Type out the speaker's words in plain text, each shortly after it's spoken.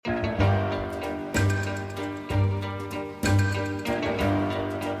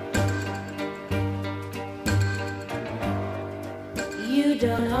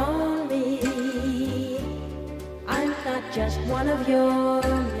don't own me. I'm not just one of your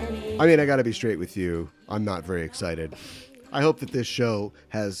many. I mean, I gotta be straight with you. I'm not very excited. I hope that this show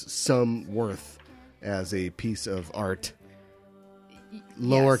has some worth as a piece of art,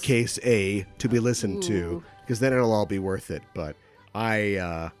 lowercase a, to be listened to, because then it'll all be worth it. But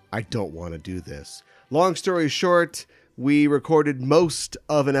I don't want to do this. Long story short, we recorded most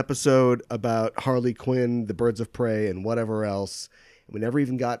of an episode about Harley Quinn, the Birds of Prey, and whatever else. We never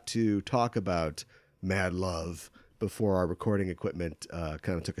even got to talk about Mad Love before our recording equipment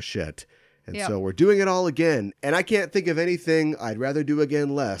kind of took a shit. And so we're doing it all again. And I can't think of anything I'd rather do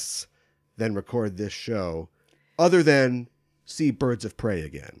again less than record this show, other than see Birds of Prey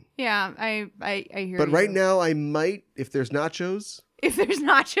again. Yeah, I hear you. But right now, I might, if there's nachos... If there's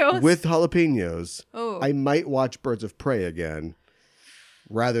nachos? With jalapenos, I might watch Birds of Prey again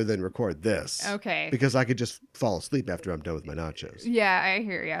rather than record this. Okay. Because I could just fall asleep after I'm done with my nachos. Yeah, I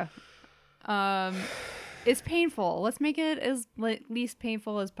hear you. It's painful. Let's make it as least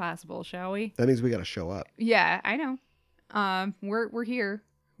painful as possible, shall we? That means we got to show up. Yeah, I know. We're here.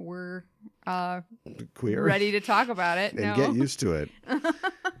 We're queer, ready to talk about it. And get used to it.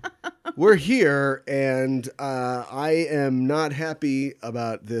 We're here, and I am not happy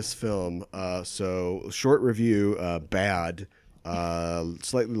about this film. So, short review, bad.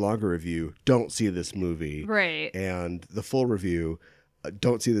 Slightly longer review, don't see this movie. Right. And the full review,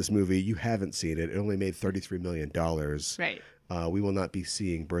 don't see this movie. You haven't seen it. It only made $33 million. Right. We will not be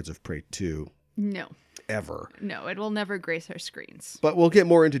seeing Birds of Prey 2. No. Ever. No, it will never grace our screens. But we'll get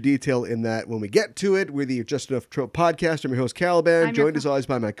more into detail in that when we get to it. We're the Just Enough Trope podcast. I'm your host, Caliban, joined as always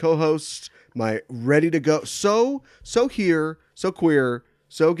by my co-host, my ready to go. So here, so queer,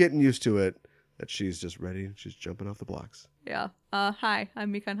 so getting used to it that she's just ready. She's jumping off the blocks. Yeah. Hi,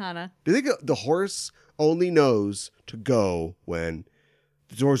 I'm Mikan Hana. Do you think the horse only knows to go when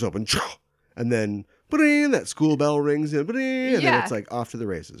the doors open and then that school bell rings and then it's like off to the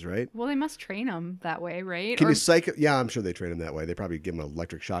races, right? Well, they must train them that way, right? Can you psych? Yeah, I'm sure they train them that way. They probably give them an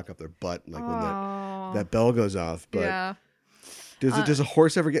electric shock up their butt, like when that bell goes off. But does a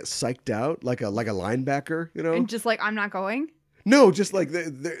horse ever get psyched out like a linebacker? You know, and just like I'm not going. No, just like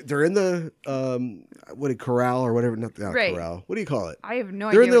they're in the corral or whatever. Not corral. What do you call it? I have no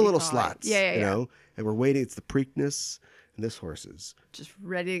idea. They're in their little slots. Yeah. You know, and we're waiting. It's the Preakness. And this horse is just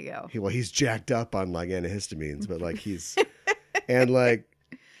ready to go. He's jacked up on like antihistamines, but like he's and like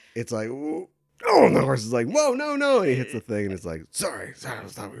it's like oh, and the horse is like whoa no, and he hits the thing and it's like sorry, I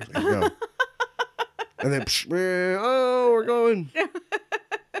thought we were gonna go. And then we're going.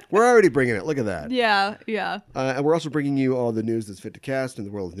 We're already bringing it. Look at that. Yeah. And we're also bringing you all the news that's fit to cast in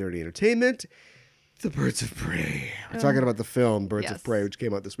the world of nerdy entertainment. The Birds of Prey. We're talking about the film Birds of Prey, which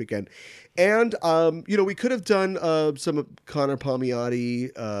came out this weekend. And, we could have done some Connor Palmiotti,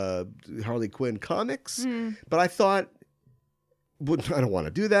 Harley Quinn comics, but I thought, I don't want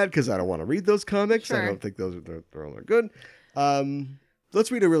to do that because I don't want to read those comics. Sure. I don't think they're all good.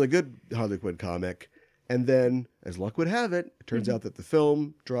 Let's read a really good Harley Quinn comic. And then, as luck would have it, it turns out that the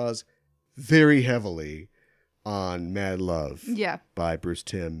film draws very heavily on Mad Love by Bruce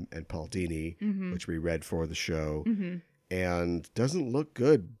Timm and Paul Dini, which we read for the show, and doesn't look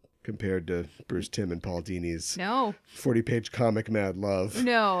good compared to Bruce Timm and Paul Dini's 40-page comic Mad Love.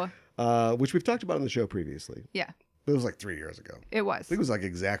 No. Which we've talked about on the show previously. Yeah. It was like 3 years ago. It was. I think it was like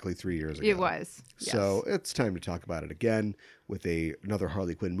exactly 3 years ago. It was. Yes. So it's time to talk about it again with another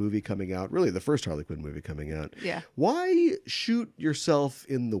Harley Quinn movie coming out. Really the first Harley Quinn movie coming out. Yeah. Why shoot yourself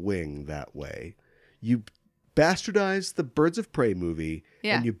in the wing that way? You bastardized the Birds of Prey movie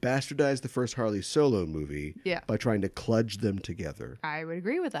and you bastardized the first Harley solo movie by trying to kludge them together. I would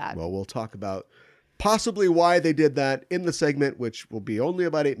agree with that. Well, we'll talk about possibly why they did that in the segment, which will be only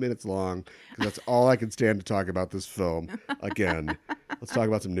about 8 minutes long, because that's all I can stand to talk about this film. Again, let's talk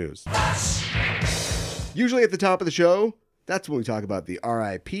about some news. Usually at the top of the show, that's when we talk about the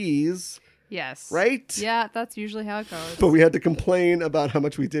RIPs. Yes. Right? Yeah, that's usually how it goes. But we had to complain about how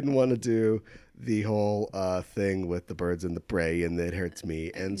much we didn't want to do the whole thing with the Birds and the Prey, and it hurts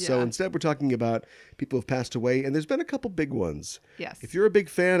me. And so instead we're talking about people who've passed away, and there's been a couple big ones. Yes. If you're a big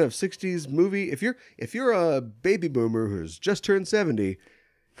fan of 60s movie, if you're a baby boomer who's just turned 70,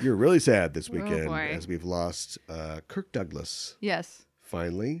 you're really sad this weekend as we've lost Kirk Douglas. Yes.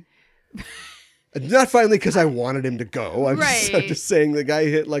 Finally. Not finally because I wanted him to go. I'm just saying the guy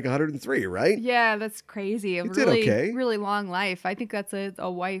hit like 103, right? Yeah, that's crazy. He did okay. Really long life. I think that's a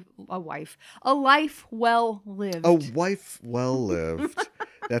life well lived. A wife well lived.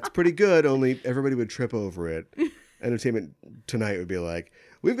 That's pretty good, only everybody would trip over it. Entertainment Tonight would be like,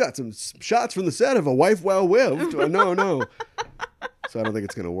 we've got some shots from the set of A Wife Well Lived. No. So I don't think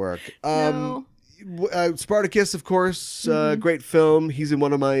it's going to work. No. Spartacus, of course, great film. He's in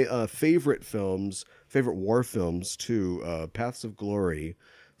one of my favorite war films too, Paths of Glory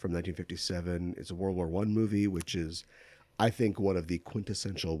from 1957. It's a World War I movie, which is, I think, one of the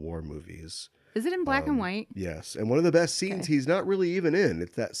quintessential war movies. Is it in black and white? Yes. And one of the best scenes he's not really even in.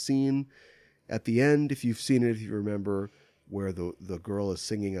 It's that scene at the end, if you've seen it, if you remember, where the girl is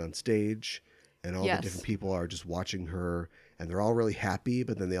singing on stage and all the different people are just watching her and they're all really happy,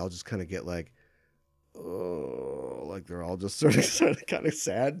 but then they all just kind of get like, oh, like they're all just sort of kind of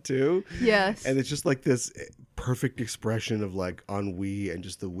sad too. Yes. And it's just like this perfect expression of like ennui and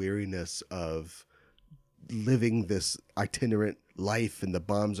just the weariness of living this itinerant life, and the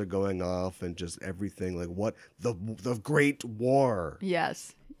bombs are going off and just everything, like what the Great War.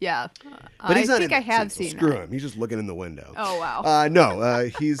 Yes. Yeah. But he's I not think in I have scene, so seen screw that. him. He's just looking in the window. Oh, wow. No,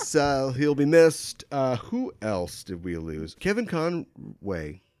 he'll be missed. Who else did we lose? Kevin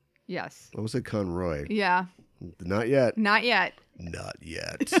Conway. Yes. I almost said Conroy. Yeah. Not yet. Not yet. Not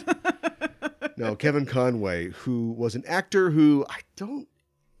yet. No, Kevin Conway, who was an actor who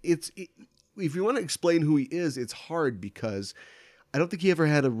if you want to explain who he is, it's hard because I don't think he ever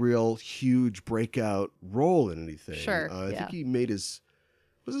had a real huge breakout role in anything. Sure. I think he made his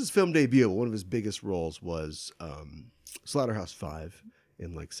film debut. One of his biggest roles was Slaughterhouse-5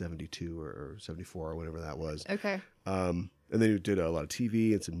 in like 72 or 74 or whatever that was. Okay. And then he did a lot of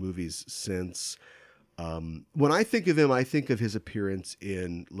TV and some movies since. When I think of him, I think of his appearance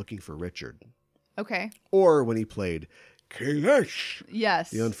in Looking for Richard. Okay. Or when he played Kailash.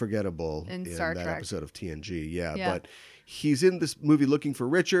 Yes. The Unforgettable in in Star that Trek. episode of TNG. Yeah, Yeah. but he's in this movie Looking for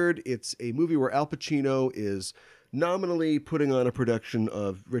Richard. It's a movie where Al Pacino is nominally putting on a production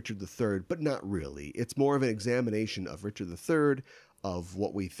of Richard III, but not really. It's more of an examination of Richard III, of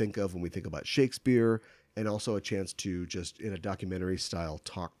what we think of when we think about Shakespeare, and also a chance to just, in a documentary style,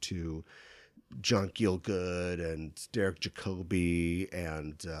 talk to John Gielgud and Derek Jacobi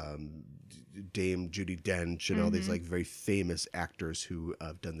and Dame Judi Dench and all these like very famous actors who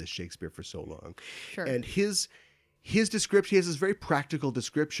have done this Shakespeare for so long. Sure. And his description, he has this very practical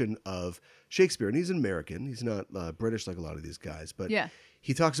description of Shakespeare, and he's an American. He's not British like a lot of these guys, but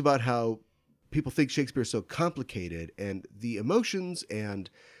he talks about how people think Shakespeare is so complicated, and the emotions and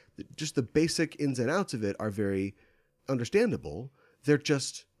just the basic ins and outs of it are very understandable. They're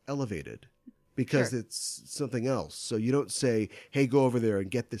just elevated because it's something else. So you don't say, hey, go over there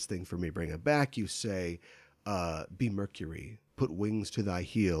and get this thing for me, bring it back. You say, be Mercury, put wings to thy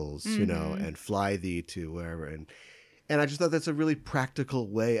heels, you know, and fly thee to wherever. And I just thought that's a really practical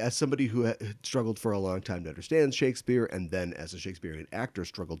way, as somebody who had struggled for a long time to understand Shakespeare, and then as a Shakespearean actor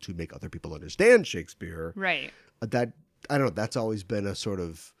struggled to make other people understand Shakespeare. Right. That, I don't know, that's always been a sort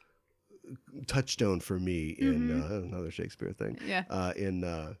of touchstone for me in another Shakespeare thing. Yeah.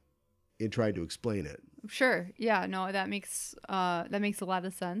 In trying to explain it. Sure. Yeah. No, that makes a lot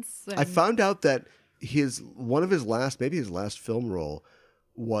of sense. I found out that one of his last film role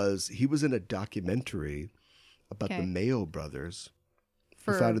was he was in a documentary about the Mayo brothers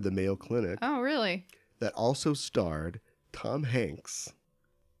who founded the Mayo Clinic. Oh, really? That also starred Tom Hanks.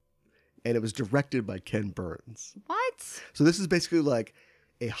 And it was directed by Ken Burns. What? So this is basically like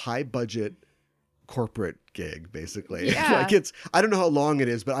a high budget corporate gig, basically. Yeah. Like I don't know how long it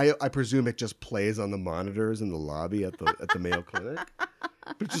is, but I presume it just plays on the monitors in the lobby at the Mayo Clinic.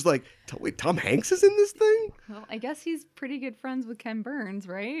 But it's just like, wait, Tom Hanks is in this thing? Well, I guess he's pretty good friends with Ken Burns,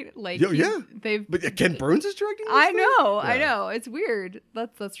 right? Like, But Ken Burns is directing this I thing? know, Yeah. I know. It's weird.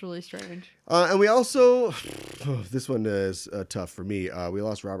 That's really strange. And we also, this one is tough for me. We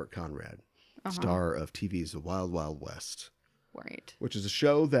lost Robert Conrad, star of TV's The Wild Wild West. Right. Which is a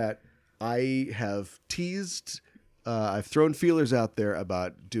show that I have teased. I've thrown feelers out there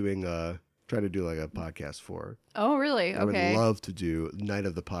about trying to do like a podcast for. Oh, really? I Okay. would love to do Night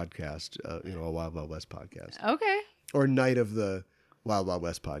of the Podcast, a Wild Wild West podcast. Okay. Or Night of the Wild Wild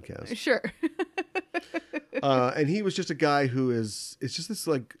West podcast. Sure. And he was just a guy it's just this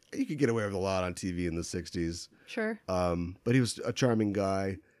like, you could get away with a lot on TV in the 60s. Sure. But he was a charming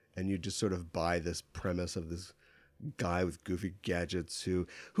guy, and you just sort of buy this premise of this guy with goofy gadgets who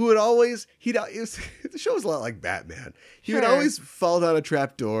would always, the show was a lot like Batman. He would always fall down a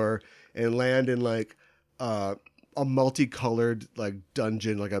trap door and land in like a multicolored like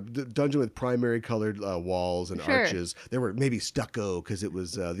dungeon, like a dungeon with primary colored walls and arches. There were maybe stucco because it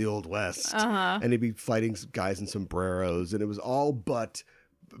was the Old West. And he'd be fighting guys in sombreros, and it was all but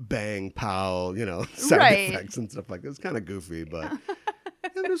bang, pow, sound effects and stuff like that. It was kind of goofy, but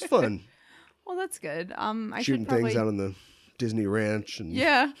it was fun. Well, that's good. I Shooting should probably things out on the Disney Ranch. And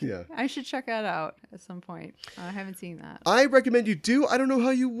Yeah. Yeah. I should check that out at some point. I haven't seen that. I recommend you do. I don't know how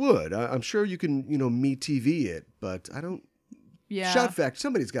you would. I'm sure you can, Me TV it, but I don't. Yeah. Shot fact,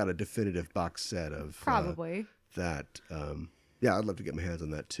 somebody's got a definitive box set of Probably. that. Yeah, I'd love to get my hands on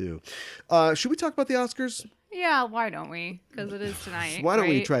that too. Should we talk about the Oscars? Yeah, why don't we? Because it is tonight. Why don't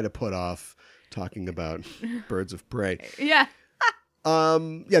we right? try to put off talking about Birds of Prey? Yeah.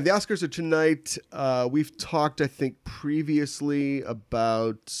 Yeah, the Oscars are tonight. We've talked, I think, previously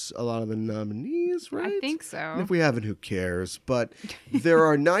about a lot of the nominees, right? I think so. And if we haven't, who cares? But there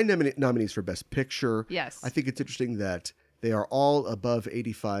are 9 nominees for Best Picture. Yes. I think it's interesting that they are all above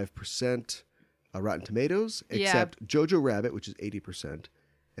 85% Rotten Tomatoes, except Jojo Rabbit, which is 80%,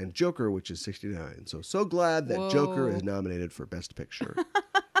 and Joker, which is 69. So glad that Joker is nominated for Best Picture.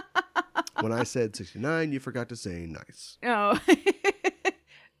 When I said 69, you forgot to say nice. Oh.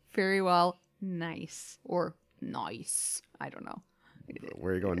 Very well. Nice. Or nice. I don't know.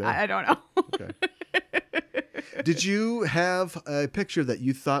 Where are you going now? I don't know. Okay. Did you have a picture that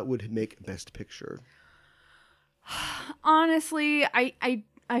you thought would make Best Picture? Honestly, I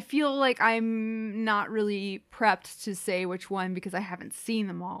feel like I'm not really prepped to say which one because I haven't seen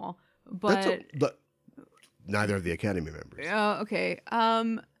them all. But neither of the Academy members. Okay.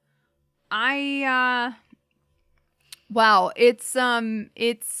 Wow,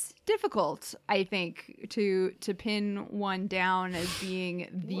 it's difficult, I think, to pin one down as being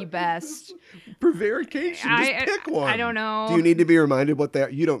the best. Prevarication. Just pick one. I don't know. Do you need to be reminded what they are?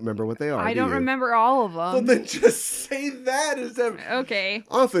 You don't remember what they are. I don't remember all of them. Well, then just say that. Okay.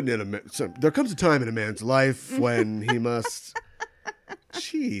 Often there comes a time in a man's life when he must.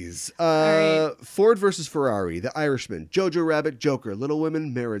 Jeez. Right. Ford versus Ferrari, The Irishman, Jojo Rabbit, Joker, Little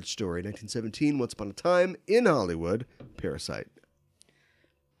Women, Marriage Story, 1917, Once Upon a Time in Hollywood, Parasite.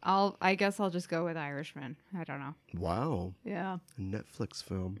 I guess I'll just go with Irishman. I don't know. Wow. Yeah. A Netflix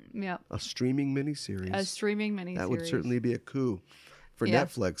film. Yep. A streaming miniseries. A streaming miniseries. That would certainly be a coup for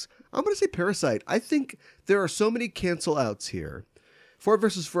Netflix. I'm going to say Parasite. I think there are so many cancel outs here. Ford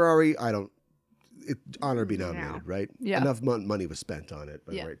versus Ferrari, honor be nominated, right? Yeah. Enough money was spent on it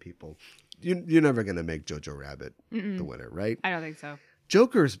by the right people. You're never going to make Jojo Rabbit the winner, right? I don't think so.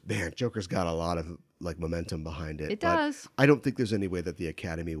 Joker's got a lot of momentum behind it. It does. I don't think there's any way that the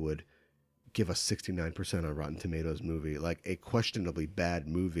Academy would give a 69% on Rotten Tomatoes movie, like a questionably bad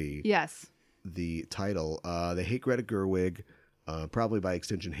movie. Yes. The title, they hate Greta Gerwig, probably by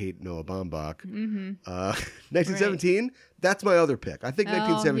extension hate Noah Baumbach. 1917, that's my other pick. I think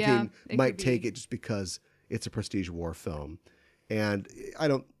 1917 might take it just because it's a prestige war film. And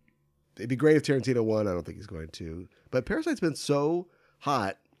it'd be great if Tarantino won. I don't think he's going to. But Parasite's been so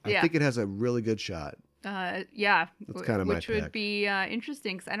hot, I think it has a really good shot. Yeah. That's kind of my pick. Which would be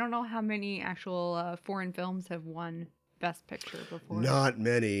interesting because I don't know how many actual foreign films have won Best Picture before. Not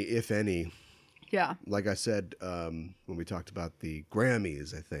many, if any. Yeah. Like I said when we talked about the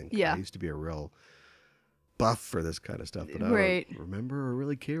Grammys, I think. Yeah. I used to be a real buff for this kind of stuff, but I don't remember or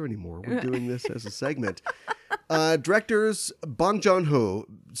really care anymore. We're doing this as a segment. Directors, Bong Joon-ho,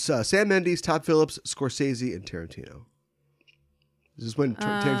 Sam Mendes, Todd Phillips, Scorsese, and Tarantino. Is this when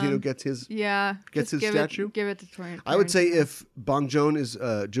Tarantino gets his statue? Give it to Tarantino. I would say if Bong Joon is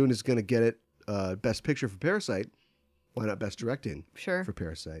going to get it Best Picture for Parasite, why not Best Directing for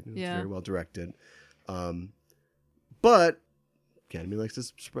Parasite? It's very well directed. But Academy likes to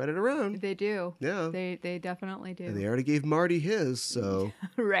spread it around. They do. Yeah. They definitely do. And they already gave Marty his, so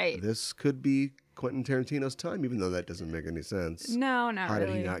right. This could be Quentin Tarantino's time, even though that doesn't make any sense. No, not How really.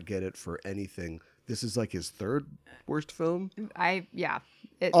 did he not get it for anything? This is like his third worst film?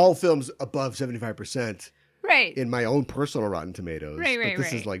 All films above 75%. Right. In my own personal Rotten Tomatoes. Right. But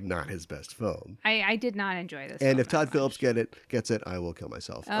this is like not his best film. I did not enjoy this. And if Todd Phillips gets it, I will kill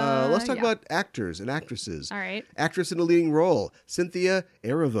myself. Let's talk about actors and actresses. All right. Actress in a leading role: Cynthia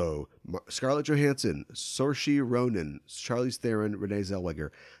Erivo, Scarlett Johansson, Saoirse Ronan, Charlize Theron, Renee Zellweger.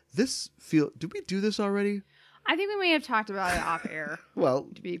 Did we do this already? I think we may have talked about it off air. Well,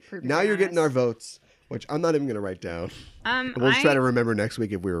 to be now you're getting our votes, which I'm not even going to write down. We'll try to remember next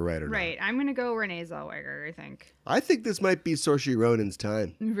week if we were right or not. Right. I'm going to go Renee Zellweger, I think. I think this might be Saoirse Ronan's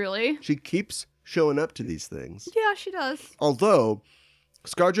time. Really? She keeps showing up to these things. Yeah, she does. Although,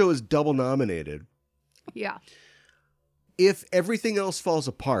 ScarJo is double nominated. Yeah. If everything else falls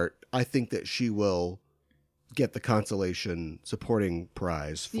apart, I think that she will get the consolation supporting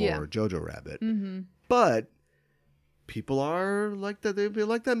prize for Jojo Rabbit. Mm-hmm. But people are like that. They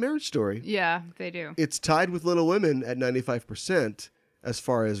like that Marriage Story. Yeah, they do. It's tied with Little Women at 95% as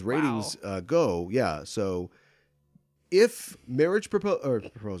far as ratings go. Yeah, so if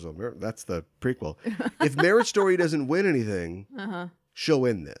Proposal, that's the prequel. If Marriage Story doesn't win anything, she'll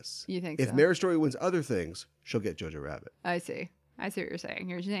win this. You think if so? Marriage Story wins other things, she'll get Jojo Rabbit. I see what you're saying.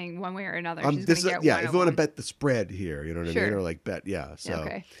 You're saying one way or another. She's This gonna is, get one if of you want to them. bet the spread here, you know what I mean? Or like bet, yeah. So,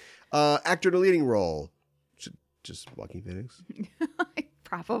 Okay. Actor in a leading role, just Joaquin Phoenix.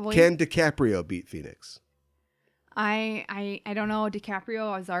 Probably. Can DiCaprio beat Phoenix? I don't know.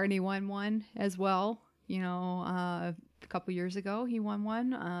 DiCaprio has already won one as well. A couple years ago he won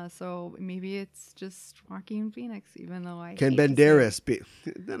one. So maybe it's just Joaquin Phoenix, even though I Can Banderas beat?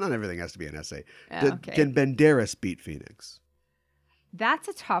 Not everything has to be an essay. Okay. Can Banderas beat Phoenix? That's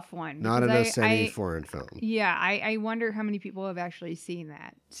a tough one. Not because any foreign film. Yeah, I wonder how many people have actually seen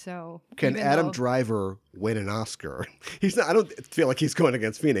that. So can Adam Driver win an Oscar? He's not. I don't feel like he's going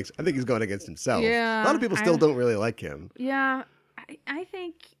against Phoenix. I think he's going against himself. Yeah, a lot of people still don't really like him. Yeah, I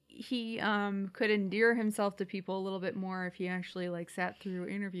think he could endear himself to people a little bit more if he actually like sat through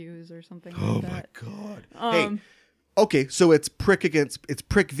interviews or something like that. Oh my god. Hey. Okay, so it's Prick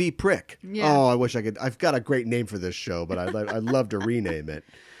v. Prick. Yeah. Oh, I wish I could. I've got a great name for this show, but I'd love to rename it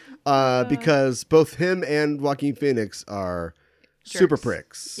because both him and Joaquin Phoenix are super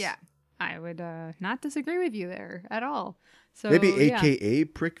pricks. Yeah, I would not disagree with you there at all. So maybe AKA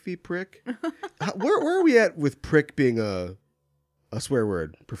Prick v. Prick. Where are we at with prick being a swear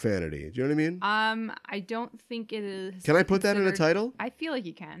word, profanity? Do you know what I mean? I don't think it is. Can I put that in a title? I feel like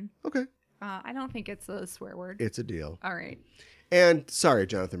you can. Okay. I don't think it's a swear word. It's a deal. All right. And sorry,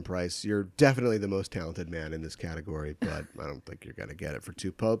 Jonathan Pryce, you're definitely the most talented man in this category, but I don't think you're going to get it for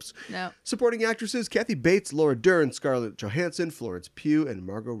two popes. No. Supporting actresses, Kathy Bates, Laura Dern, Scarlett Johansson, Florence Pugh, and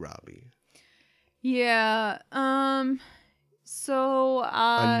Margot Robbie. Yeah. So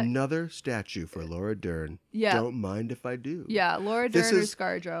another statue for Laura Dern. Yeah. Don't mind if I do. Yeah, Laura Dern or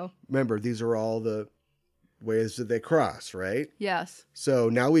ScarJo. Remember, these are all the ways that they cross, right? Yes. So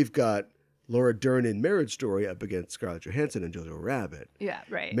now we've got Laura Dern in Marriage Story up against Scarlett Johansson and Jojo Rabbit. Yeah,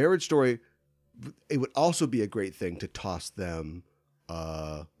 right. Marriage Story, it would also be a great thing to toss them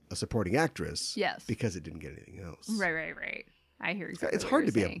a supporting actress. Yes. Because it didn't get anything else. Right. I hear exactly. It's hard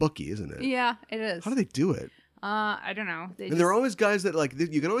to be a bookie, isn't it? Yeah, it is. How do they do it? I don't know. There are always guys that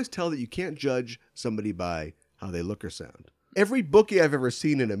you can always tell that you can't judge somebody by how they look or sound. Every bookie I've ever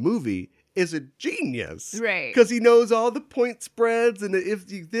seen in a movie is a genius. Right. Because he knows all the point spreads and if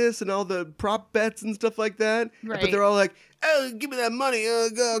you this and all the prop bets and stuff like that. Right. But they're all like, oh, give me that money.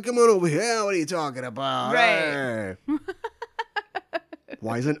 Oh, come on over here. What are you talking about? Right.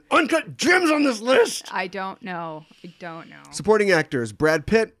 Why isn't Uncut Gems on this list? I don't know. Supporting actors, Brad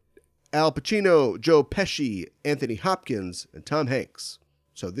Pitt, Al Pacino, Joe Pesci, Anthony Hopkins, and Tom Hanks.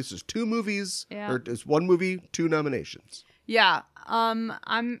 So this is two movies, or it's one movie, two nominations. Yeah.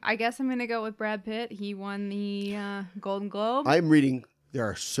 I guess I'm gonna go with Brad Pitt. He won the Golden Globe. I'm reading. There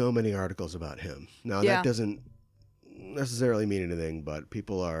are so many articles about him. Now that doesn't necessarily mean anything, but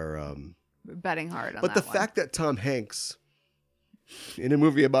people are betting hard on but that the fact that Tom Hanks in a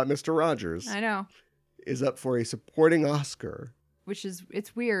movie about Mr. Rogers, I know, is up for a supporting Oscar, which is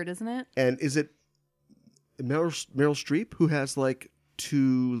it's weird, isn't it? And is it Meryl Streep who has like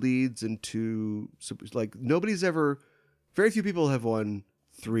two leads and two like very few people have won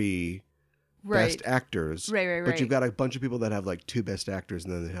three best actors. Right. But you've got a bunch of people that have like two best actors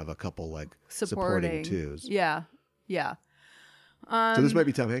and then they have a couple like supporting twos. Yeah. So this might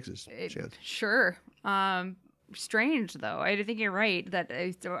be Tom Hanks' chance. Sure. Strange though. I think you're right that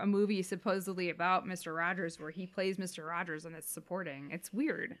a movie supposedly about Mr. Rogers where he plays Mr. Rogers and it's supporting. It's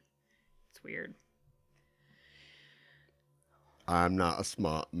weird. I'm not a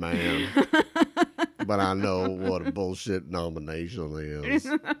smart man, but I know what a bullshit nomination is.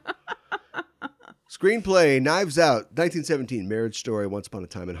 Screenplay, Knives Out, 1917, Marriage Story, Once Upon a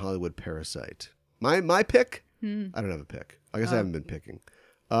Time in Hollywood, Parasite. My pick? I don't have a pick. I guess I haven't been picking.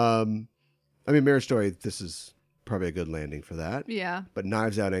 Marriage Story, this is probably a good landing for that. Yeah. But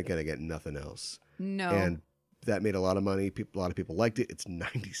Knives Out ain't going to get nothing else. No. And that made a lot of money. A lot of people liked it. It's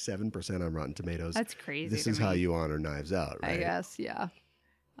 97% on Rotten Tomatoes. That's crazy. This is how you honor Knives Out, right? I guess, yeah.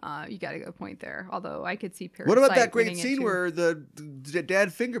 You got a good point there. Although I could see Parasite. What about that great scene where the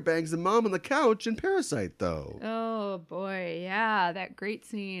dad finger bangs the mom on the couch in Parasite, though? Oh boy, yeah, that great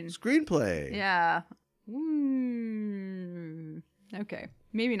scene. Screenplay. Yeah. Okay,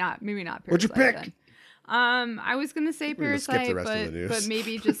 maybe not. Parasite. What'd you pick? Then. I was gonna say Parasite, but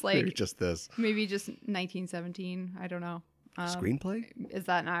maybe just like maybe just this. Maybe just 1917. I don't know. Screenplay? Is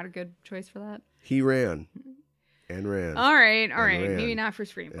that not a good choice for that? He ran. And ran. All right. Ran. Maybe not for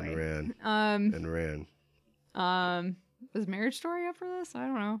screenplay. And ran. Was Marriage Story up for this? I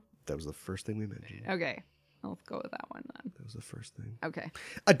don't know. That was the first thing we mentioned. Okay. I'll go with that one then. That was the first thing. Okay.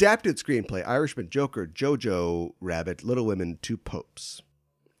 Adapted screenplay: Irishman, Joker, Jojo Rabbit, Little Women, Two Popes.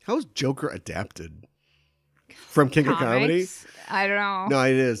 How is Joker adapted? From King of Comedy? I don't know. No,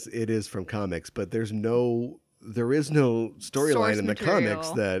 it is. It is from comics, but there is no storyline in the comics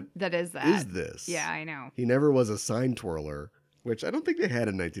that is this. Yeah, I know. He never was a sign twirler, which I don't think they had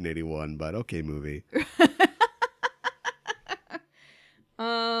in 1981, but okay, movie.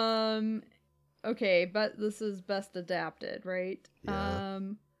 Okay, but this is best adapted, right? Yeah.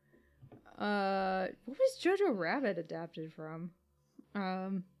 What was Jojo Rabbit adapted from?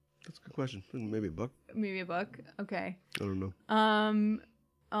 That's a good question. Maybe a book. Maybe a book. Okay. I don't know.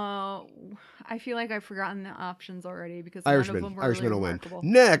 I feel like I've forgotten the options already because Irishman. none of them were Irishman really will win. remarkable.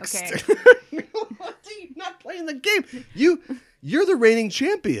 Next. Okay. You're not playing the game. You're the reigning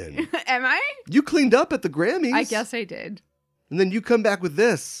champion. Am I? You cleaned up at the Grammys. I guess I did. And then you come back with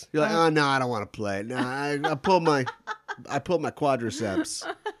this. You're like, oh no, I don't want to play. No, I pulled my quadriceps.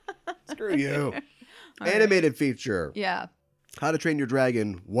 Screw you. Animated feature. Yeah. How to Train Your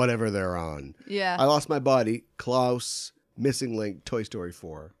Dragon, whatever they're on. Yeah. I Lost My Body, Klaus, Missing Link, Toy Story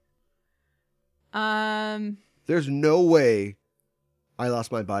 4. There's no way I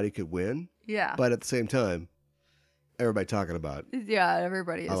Lost My Body could win. Yeah. But at the same time, everybody talking about it. Yeah,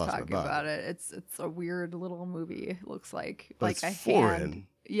 everybody is I Lost My talking Body. about it. It's a weird little movie. It looks like But like it's a foreign. hand.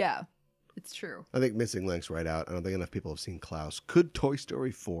 Yeah. It's true. I think Missing Link's right out. I don't think enough people have seen Klaus. Could Toy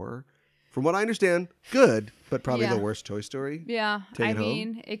Story 4? From what I understand, good, but probably the worst Toy Story. Yeah. Take I it home?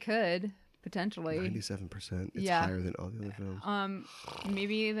 mean, it could potentially. 97%. It's Yeah. higher than all the other films.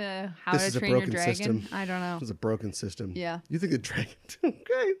 Maybe the How This to is a Train Your broken Dragon. system. I don't know. It's a broken system. Yeah. You think the dragon?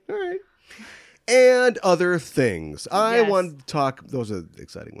 Okay, all right. And other things. I Yes. wanted to talk. Those are the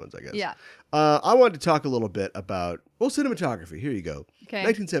exciting ones, I guess. Yeah. I wanted to talk a little bit about cinematography. Here you go. Okay.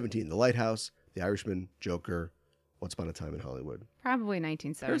 1917, The Lighthouse, The Irishman, Joker, Once Upon a Time in Hollywood. Probably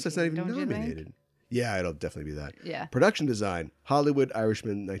 1970. Parasite's not even don't you nominated. think? Yeah, it'll definitely be that. Yeah. Production design: Hollywood,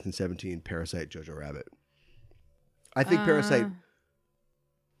 Irishman, 1917, Parasite, Jojo Rabbit. I think Parasite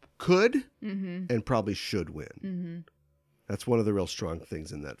could and probably should win. Mm-hmm. That's one of the real strong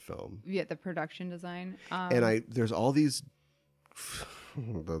things in that film. Yeah, the production design. And there's all these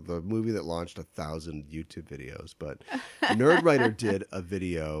the movie that launched 1,000 YouTube videos, but Nerdwriter did a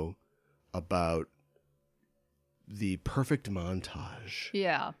video about the perfect montage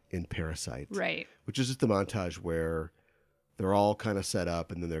in Parasite. Right. Which is just the montage where they're all kind of set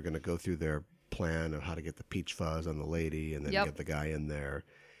up and then they're going to go through their plan of how to get the peach fuzz on the lady and then get the guy in there.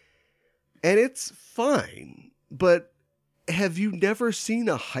 And it's fine, but have you never seen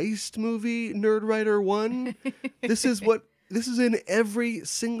a heist movie, Nerdwriter 1? This is in every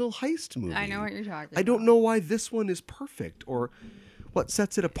single heist movie. I know what you're talking about. I don't know why this one is perfect or what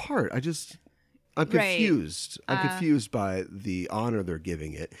sets it apart. I'm confused. Right. I'm confused by the honor they're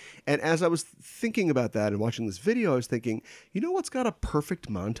giving it. And as I was thinking about that and watching this video, I was thinking, you know what's got a perfect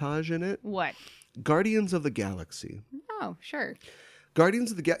montage in it? What? Guardians of the Galaxy. Oh, sure.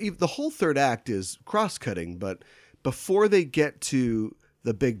 Guardians of the whole third act is cross-cutting, but before they get to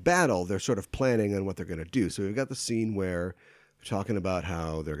the big battle, they're sort of planning on what they're going to do. So we've got the scene where they're talking about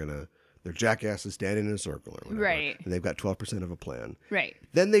how their jackasses standing in a circle or whatever. Right. And they've got 12% of a plan. Right.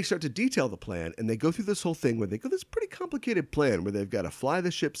 Then they start to detail the plan, and they go through this whole thing where they go this pretty complicated plan where they've got to fly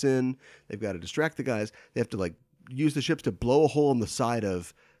the ships in, they've got to distract the guys, they have to use the ships to blow a hole in the side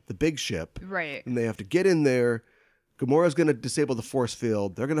of the big ship. Right. And they have to get in there. Gamora's going to disable the force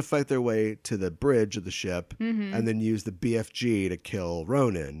field. They're going to fight their way to the bridge of the ship and then use the BFG to kill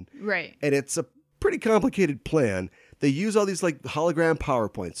Ronan. Right. And it's a pretty complicated plan. They use all these hologram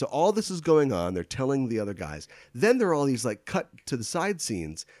PowerPoints. So all this is going on. They're telling the other guys. Then there are all these cut to the side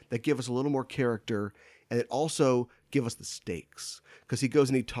scenes that give us a little more character and it also give us the stakes. Because he goes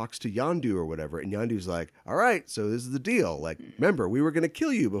and he talks to Yondu or whatever. And Yondu's like, all right, so this is the deal. Remember, we were going to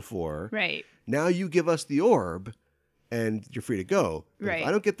kill you before. Right. Now you give us the orb and you're free to go. But right. If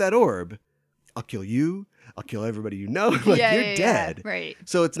I don't get that orb, I'll kill you. I'll kill everybody you know. You're dead. Yeah. Right.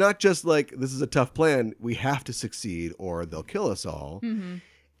 So it's not just this is a tough plan. We have to succeed or they'll kill us all. Mm-hmm.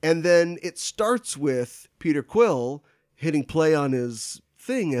 And then it starts with Peter Quill hitting play on his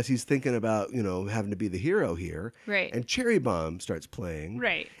thing as he's thinking about, having to be the hero here. Right. And Cherry Bomb starts playing.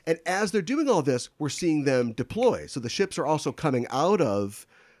 Right. And as they're doing all this, we're seeing them deploy. So the ships are also coming out of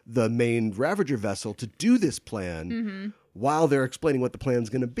the main Ravager vessel to do this plan while they're explaining what the plan's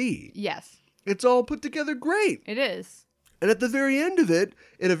going to be. Yes. It's all put together great. It is. And at the very end of it,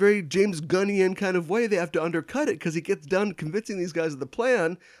 in a very James Gunnian kind of way, they have to undercut it because he gets done convincing these guys of the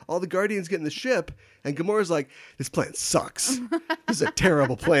plan. All the Guardians get in the ship, and Gamora's like, this plan sucks. This is a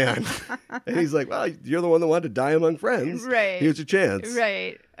terrible plan. And he's like, well, you're the one that wanted to die among friends. Right. Here's your chance.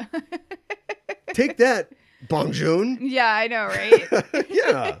 Right. Take that, Bong Joon. Yeah, I know, right?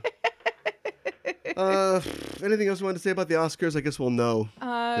 Yeah. Anything else you want to say about the Oscars? I guess we'll know in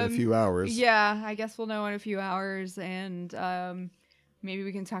a few hours. Yeah, I guess we'll know in a few hours, and maybe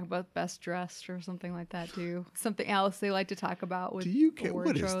we can talk about Best Dressed or something like that too. Something else they like to talk about with. Do you care? award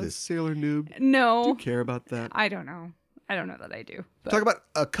What shows. is this, Sailor Noob? No. Do you care about that? I don't know. I don't know that I do. But. Talk about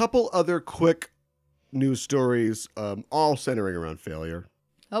a couple other quick news stories, all centering around failure.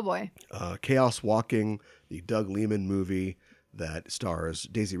 Oh boy. Chaos Walking, the Doug Liman movie that stars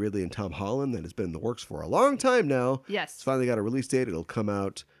Daisy Ridley and Tom Holland that has been in the works for a long time now. It's Yes. finally got a release date. It'll come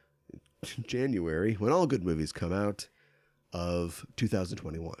out in January, when all good movies come out, of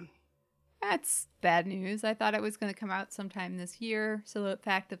 2021. That's bad news. I thought it was going to come out sometime this year. So the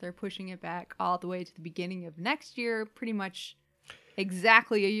fact that they're pushing it back all the way to the beginning of next year, pretty much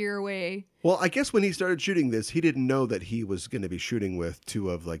exactly a year away. Well, I guess when he started shooting this, he didn't know that he was going to be shooting with two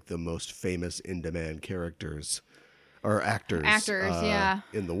of like the most famous in-demand characters or actors yeah.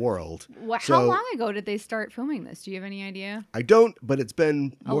 in the world. How long ago did they start filming this? Do you have any idea? I don't, but it's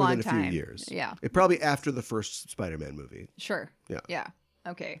been more long than a time. few years. Yeah. It probably after the first Spider-Man movie. Sure. Yeah. Yeah.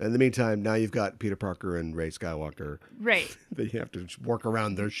 Okay. In the meantime, now you've got Peter Parker and Ray Skywalker. Right. That you have to work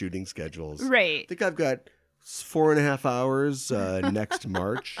around their shooting schedules. Right. I think I've got 4.5 hours next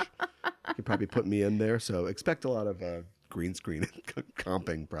March. You could probably put me in there. So expect a lot of green screen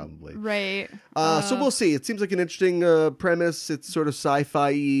comping probably. Right. So we'll see. It seems like an interesting premise. It's sort of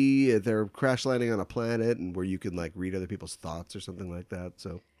sci-fi-y. They're crash landing on a planet and where you can like read other people's thoughts or something like that.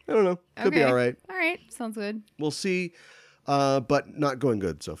 So I don't know. Could be all right. All right. Sounds good. We'll see. But not going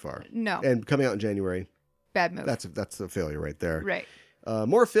good so far. No. And coming out in January. Bad move. That's a failure right there. Right.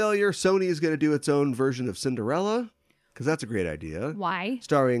 More failure. Sony is going to do its own version of Cinderella because that's a great idea. Why?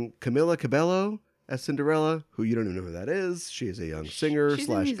 Starring Camila Cabello as Cinderella, who you don't even know who that is. She is a young singer She's /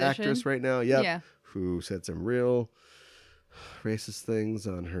 a musician. actress right now. Yep. Yeah. Who said some real racist things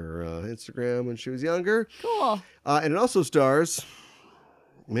on her Instagram when she was younger. Cool. And it also stars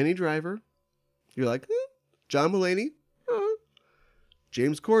Minnie Driver. You're like, John Mulaney,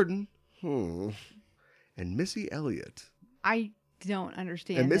 James Corden, and Missy Elliott. I don't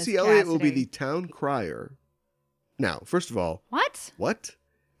understand. And Missy this Elliott will be casting. the town crier. Now, first of all, What?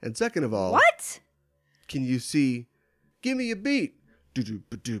 And second of all, What? can you see, give me a beat.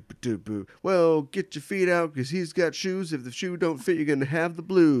 Do-do-ba-do-ba-do-boo. Well, get your feet out because he's got shoes. If the shoe don't fit, you're going to have the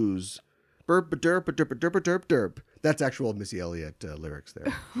blues. Burp-a-derp-a-derp-a-derp-a-derp-derp. That's actual Missy Elliott lyrics there.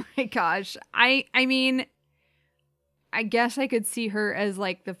 Oh my gosh. I mean, I guess I could see her as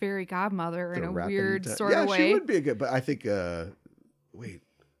like the fairy godmother in The a rapping weird ta- sort of way. Yeah, she would be a good, but I think, wait,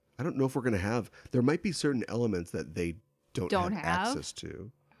 I don't know if we're going to have, there might be certain elements that they don't have access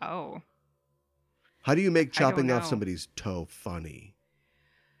to. Oh. How do you make I don't chopping off know. somebody's toe funny?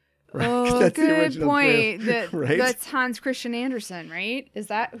 Oh, That's the good original point. Grimm, right? That's Hans Christian Andersen, right? Was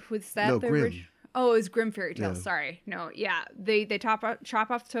that No, the Grimm. original? Oh, it was Grimm Fairy Tales. Yeah. Sorry, no, yeah, they chop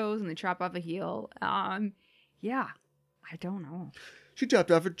off toes and they chop off a heel. Yeah, I don't know. She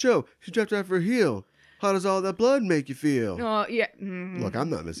chopped off her toe. She chopped off her heel. How does all that blood make you feel? Oh, yeah. Look, I'm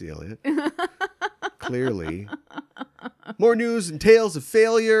not Missy Elliott. Clearly. More news and tales of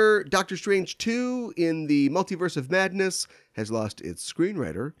failure. Doctor Strange 2 in the Multiverse of Madness has lost its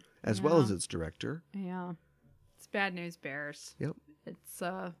screenwriter as well as its director. Yeah, it's bad news bears. Yep. It's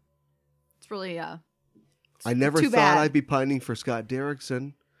really I never too thought bad. I'd be pining for Scott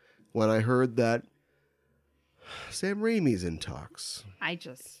Derrickson when I heard that Sam Raimi's in talks. I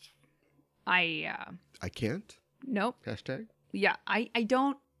can't? nope. Hashtag? Yeah, I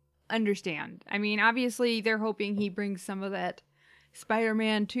don't understand. I mean, obviously they're hoping he brings some of that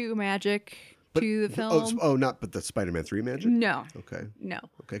Spider-Man 2 magic to the film. But the Spider-Man 3 magic? No, Okay. no.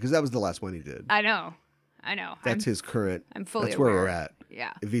 Okay, because that was the last one he did. I know. That's his current. I'm fully That's where aware. we're at.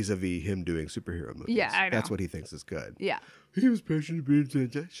 Yeah. Vis-a-vis him doing superhero movies. Yeah, I know. That's what he thinks is good. Yeah. He was passionate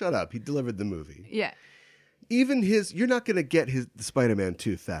about. Shut up. He delivered the movie. Yeah. Even you're not going to get the Spider-Man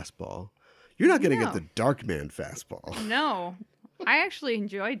 2 fastball. You're not going to get No. the Darkman fastball. No. I actually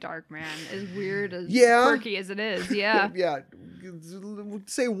enjoy Darkman, as weird as Yeah? quirky as it is. Yeah. Yeah.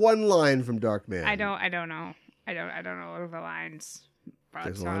 Say one line from Darkman. I don't know. I don't know what are the lines. But,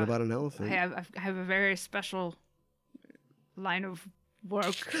 There's a line about an elephant. I have a very special line of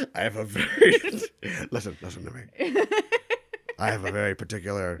work. I have a very listen to me. I have a very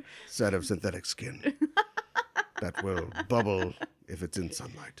particular set of synthetic skin. that will bubble if it's in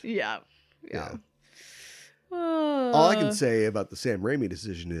sunlight. Yeah. All I can say about the Sam Raimi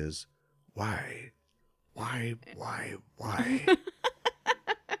decision is, why?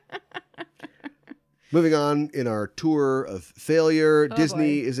 Moving on in our tour of failure,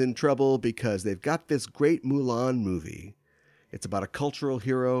 Disney is in trouble because they've got this great Mulan movie. It's about a cultural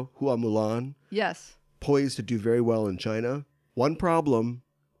hero, Hua Mulan. Yes. Poised to do very well in China. One problem,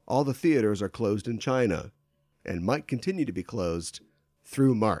 all the theaters are closed in China and might continue to be closed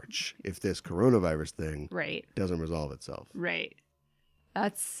through March if this coronavirus thing doesn't resolve itself. Right.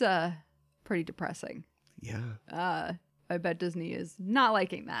 That's pretty depressing. Yeah. I bet Disney is not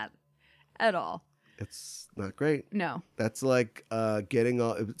liking that at all. It's not great. No. That's like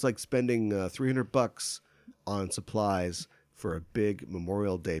it's like spending $300 on supplies for a big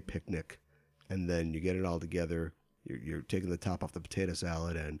Memorial Day picnic, and then you get it all together. You're taking the top off the potato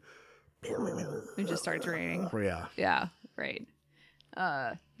salad, and it just starts raining. Yeah. Yeah. Right.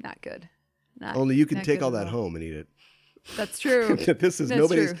 Not good. Only you can take all that home and eat it. That's true. This is That's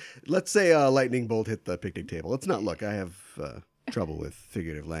nobody's. true. Let's say a lightning bolt hit the picnic table. Let's not look. I have trouble with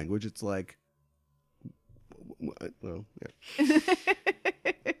figurative language. It's like, well, yeah.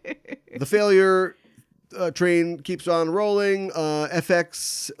 The failure train keeps on rolling.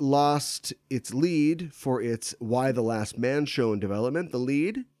 FX lost its lead for its Why the Last Man show in development. The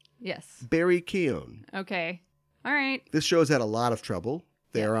lead? Yes. Barry Keoghan. Okay. All right. This show has had a lot of trouble.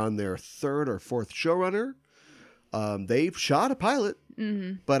 They're on their third or fourth showrunner. They've shot a pilot,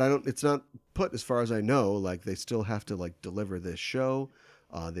 but it's not put, as far as I know. Like, they still have to deliver this show.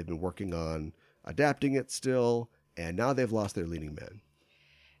 They've been working on adapting it still, and now they've lost their leading man.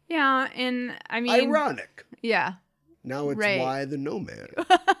 Yeah, and I mean, ironic. Yeah. Now it's Why the No Man,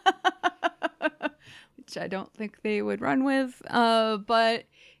 which I don't think they would run with. But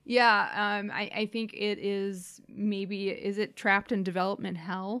yeah, I think it is is it trapped in development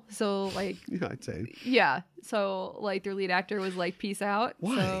hell? So like, yeah, I'd say. Yeah. So like their lead actor was like, peace out.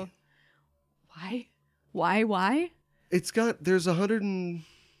 Why? So, why? It's got, there's 100 and,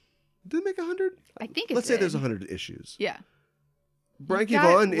 did it make 100? I think Let's say there's 100 issues. Yeah. Brian K.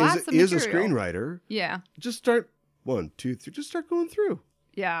 Vaughan is a material. screenwriter. Yeah. Just start 1, 2, 3. Just start going through.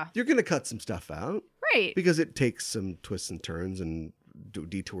 Yeah. You're going to cut some stuff out. Right. Because it takes some twists and turns and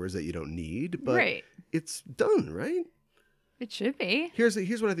detours that you don't need. But it's done, right? It should be. Here's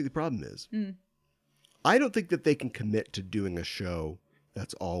what I think the problem is. I don't think that they can commit to doing a show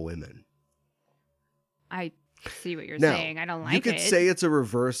that's all women. I see what you're now, saying. I don't like it. You could say it's a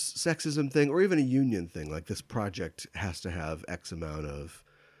reverse sexism thing or even a union thing. Like, this project has to have X amount of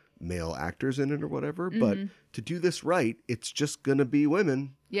male actors in it or whatever. But to do this right, it's just going to be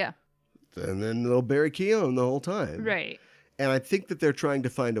women. Yeah. And then they'll Barry Keoghan the whole time. Right. And I think that they're trying to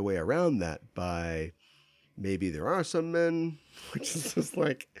find a way around that by maybe there are some men, which is just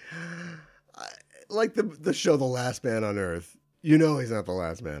like the show The Last Man on Earth. You know he's not the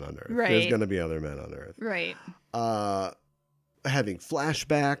last man on Earth. Right. There's going to be other men on Earth. Right. Having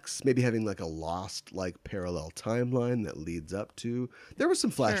flashbacks, maybe having like a lost parallel timeline that leads up to. There were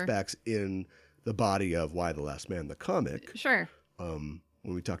some flashbacks in the body of Why the Last Man, the comic. Sure. When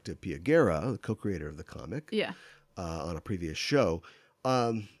we talked to Pia Guerra, the co-creator of the comic. Yeah. On a previous show.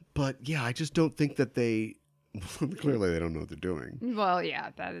 But yeah, I just don't think that they clearly they don't know what they're doing. Well,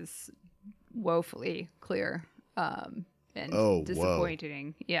 yeah, that is woefully clear. And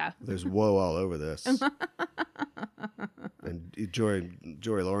disappointing. Whoa. Yeah. There's whoa all over this. And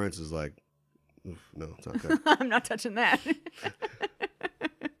Jory Lawrence is like, no, it's not good. I'm not touching that.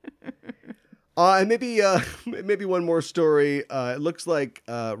 And maybe one more story. It looks like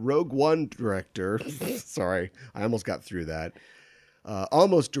Rogue One director, sorry, I almost got through that.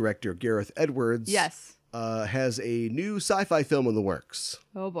 Almost director Gareth Edwards. Yes. Has a new sci-fi film in the works.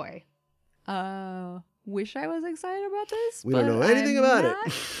 Oh boy. Wish I was excited about this. We don't know anything about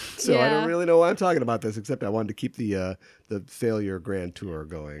it. So I don't really know why I'm talking about this, except I wanted to keep the failure grand tour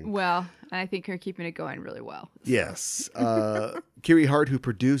going. Well, I think you're keeping it going really well. So. Yes. Kiri Hart, who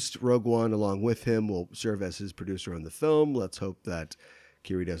produced Rogue One along with him, will serve as his producer on the film. Let's hope that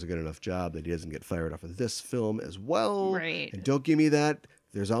Kiri does a good enough job that he doesn't get fired off of this film as well. Right. And don't give me that.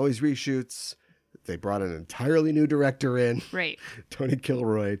 There's always reshoots. They brought an entirely new director in, right? Tony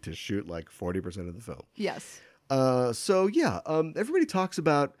Kilroy, to shoot like 40% of the film. Yes. Everybody talks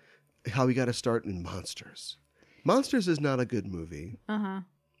about how we got to start in Monsters. Monsters is not a good movie.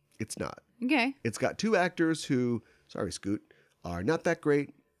 It's not. Okay. It's got two actors who, sorry, Scoot, are not that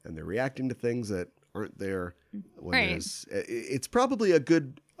great, and they're reacting to things that aren't there. It's probably a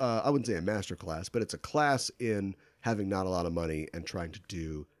good, I wouldn't say a master class, but it's a class in having not a lot of money and trying to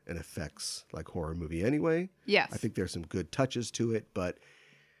do an effects like horror movie anyway. Yes. I think there's some good touches to it, but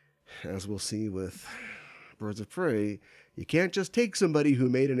as we'll see with Birds of Prey, you can't just take somebody who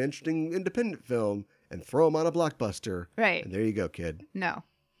made an interesting independent film and throw them on a blockbuster. Right. And there you go, kid. No,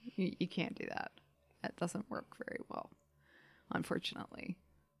 you can't do that. That doesn't work very well, unfortunately.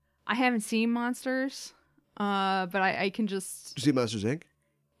 I haven't seen Monsters, but I can just... Did you see Monsters, Inc.?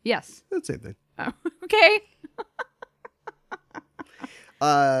 Yes. That's the same thing. Oh, okay.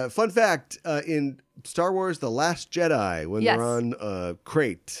 Fun fact, in Star Wars The Last Jedi, when Yes. they're on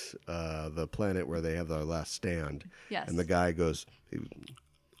Crate, the planet where they have their last stand, Yes. and the guy goes,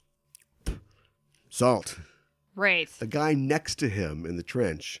 salt. Right. The guy next to him in the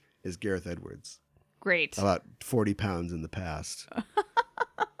trench is Gareth Edwards. Great. About 40 pounds in the past.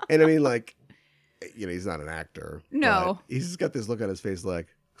 And I mean, like, you know, he's not an actor. No. But he's just got this look on his face like,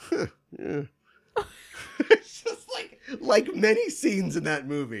 huh, yeah. It's just like many scenes in that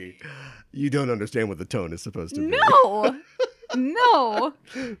movie. You don't understand what the tone is supposed to be. No. No.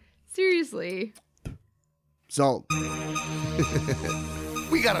 Seriously. Salt.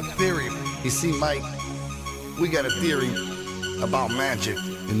 We got a theory. You see, Mike, we got a theory about magic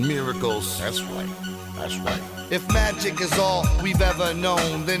and miracles. That's right. That's right. If magic is all we've ever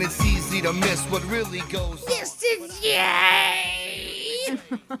known, then it's easy to miss what really goes. This is yay!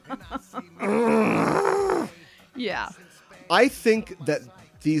 Yeah. I think that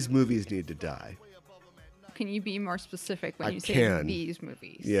these movies need to die. Can you be more specific when I you say can. these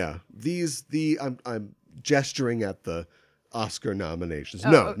movies? Yeah. I'm gesturing at the Oscar nominations.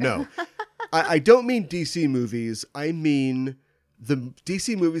 Oh, No, okay. no. I don't mean DC movies. I mean the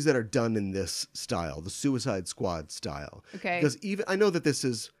DC movies that are done in this style, the Suicide Squad style. Okay. Because even I know that this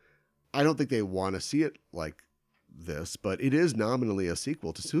is, I don't think they want to see it like this, but it is nominally a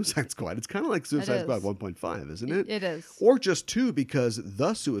sequel to Suicide Squad. It's kind of like Suicide is. Squad 1.5, isn't it? It is. Or just 2, because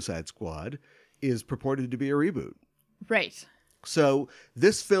The Suicide Squad is purported to be a reboot. Right. So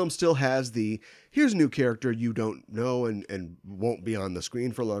this film still has here's a new character you don't know and won't be on the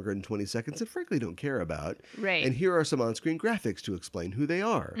screen for longer than 20 seconds and frankly don't care about. Right. And here are some on-screen graphics to explain who they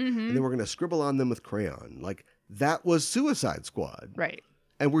are. Mm-hmm. And then we're going to scribble on them with crayon. Like, that was Suicide Squad. Right.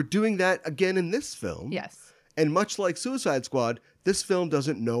 And we're doing that again in this film. Yes. And much like Suicide Squad, this film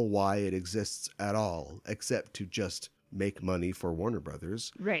doesn't know why it exists at all, except to just make money for Warner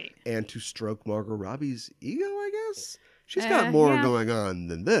Brothers. Right. And to stroke Margot Robbie's ego, I guess. She's got more yeah. going on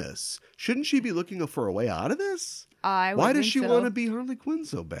than this. Shouldn't she be looking for a way out of this? I Why would does think she so. want to be Harley Quinn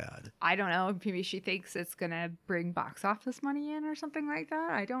so bad? I don't know. Maybe she thinks it's going to bring box office money in or something like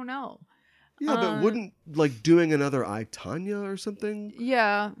that. I don't know. Yeah, but wouldn't like doing another I, Tonya or something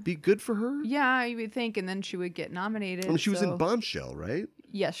Yeah. be good for her? Yeah, you would think. And then she would get nominated. I mean, she was so- in Bombshell, right?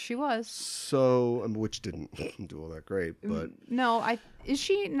 Yes, she was. So, which didn't do all that great, but No, is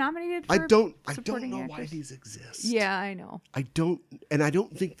she nominated for I don't supporting know why actress? these exist. Yeah, I know. I don't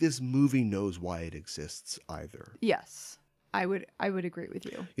think this movie knows why it exists either. Yes. I would agree with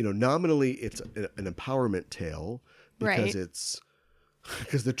you. You know, nominally it's an empowerment tale because Right.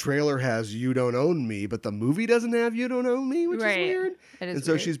 because the trailer has "You Don't Own Me," but the movie doesn't have "You Don't Own Me," which Right. is weird. It is and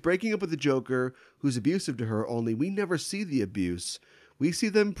so weird. she's breaking up with the Joker, who's abusive to her. Only we never see the abuse. We see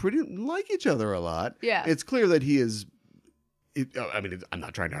them pretty like each other a lot. Yeah. It's clear that he is. I'm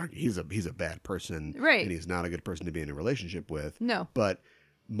not trying to argue. He's a bad person, Right. And he's not a good person to be in a relationship with. No. But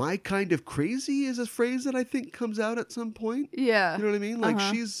my kind of crazy is a phrase that I think comes out at some point. Yeah. You know what I mean? Like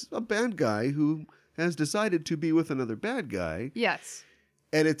Uh-huh. she's a bad guy who has decided to be with another bad guy. Yes.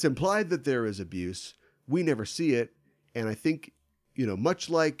 And it's implied that there is abuse. We never see it. And I think, you know, much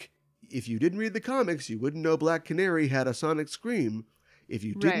like if you didn't read the comics, you wouldn't know Black Canary had a sonic scream. If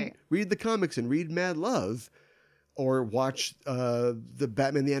you didn't Right. read the comics and read Mad Love or watch the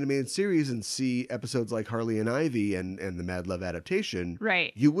Batman the Animated Series and see episodes like Harley and Ivy and the Mad Love adaptation,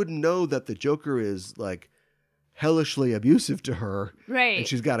 Right. you wouldn't know that the Joker is like hellishly abusive to her. Right. And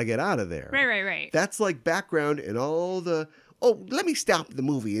she's got to get out of there. Right. That's like background in all the, let me stop the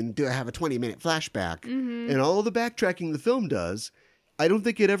movie and have a 20-minute flashback. Mm-hmm. And all the backtracking the film does, I don't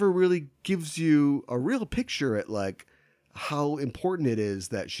think it ever really gives you a real picture at like how important it is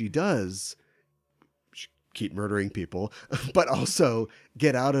that she does keep murdering people, but also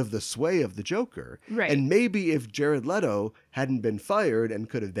get out of the sway of the Joker. Right. And maybe if Jared Leto hadn't been fired and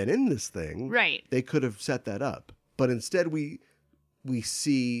could have been in this thing, Right. they could have set that up. But instead we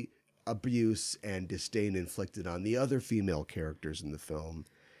see abuse and disdain inflicted on the other female characters in the film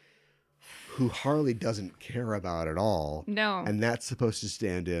who Harley doesn't care about at all. No. And that's supposed to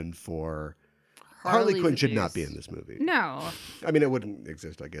stand in for Harley Harley's Quinn should not be abuse. in this movie. No. I mean, it wouldn't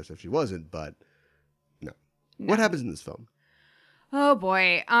exist, I guess, if she wasn't, but no. What happens in this film? Oh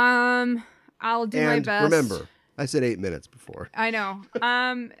boy. I'll do my best. Remember, I said 8 minutes before. I know.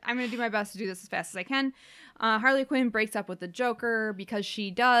 I'm going to do my best to do this as fast as I can. Harley Quinn breaks up with the Joker because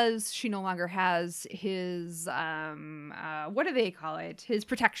she no longer has his, what do they call it? His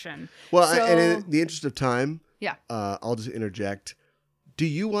protection. Well, and in the interest of time, yeah, I'll just interject. Do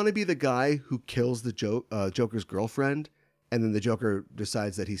you want to be the guy who kills the Joker's girlfriend, and then the Joker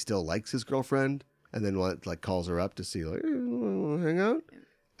decides that he still likes his girlfriend, and then calls her up to see, like, hey, wanna hang out?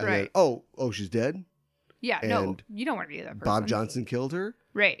 And right. Then, oh, she's dead? Yeah, and no, you don't want to be that person. Bob Johnson killed her?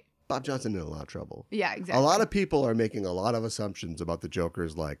 Right. Bob Johnson in a lot of trouble. Yeah, exactly. A lot of people are making a lot of assumptions about the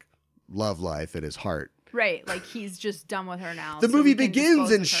Joker's, like, love life and his heart. Right, like he's just done with her now. The movie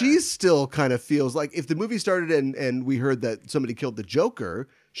begins and she still kind of feels like if the movie started and we heard that somebody killed the Joker,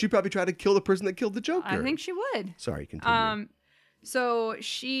 she'd probably try to kill the person that killed the Joker. I think she would. Sorry, continue. So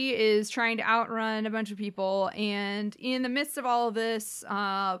she is trying to outrun a bunch of people, and in the midst of all of this,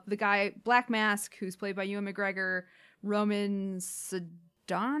 the guy Black Mask, who's played by Ewan McGregor, Roman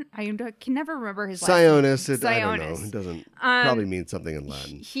Sidon, I can never remember his last name. Sionis. I don't know. It doesn't probably mean something in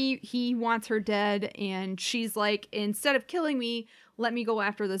Latin. He wants her dead, and she's like, instead of killing me, let me go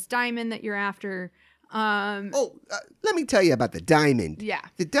after this diamond that you're after. Let me tell you about the diamond. Yeah.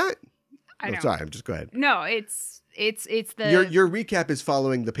 The diamond. I know. Sorry, just go ahead. No, it's the your recap is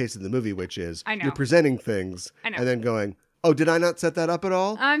following the pace of the movie, which is I know. You're presenting things and then going, oh, did I not set that up at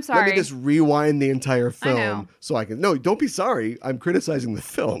all? I'm sorry. Let me just rewind the entire film know. so I can. No, don't be sorry. I'm criticizing the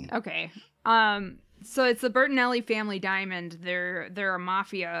film. Okay. So it's the Bertinelli family diamond. They're a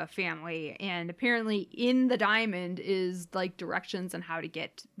mafia family, and apparently in the diamond is like directions on how to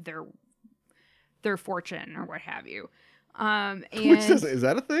get their fortune or what have you. And is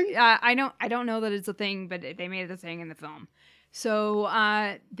that a thing? I don't know that it's a thing, but they made it a thing in the film.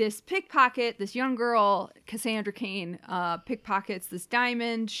 So this pickpocket, this young girl, Cassandra Cain, pickpockets this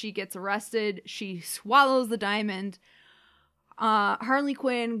diamond. She gets arrested. She swallows the diamond. Harley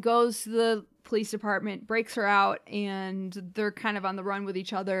Quinn goes to the police department, breaks her out, and they're kind of on the run with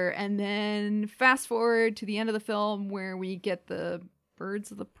each other. And then fast forward to the end of the film where we get the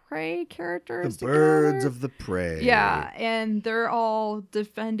Birds of the Prey characters The Birds of the Prey. Yeah, and they're all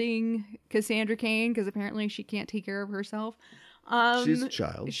defending Cassandra Cain because apparently she can't take care of herself. She's a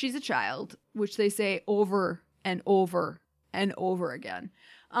child. She's a child, which they say over and over and over again.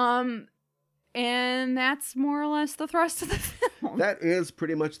 And that's more or less the thrust of the film. That is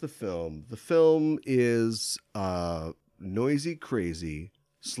pretty much the film. The film is noisy, crazy,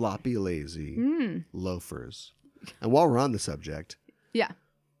 sloppy, lazy, loafers. And while we're on the subject... Yeah.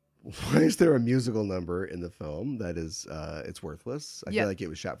 Why is there a musical number in the film that is, it's worthless? I feel like it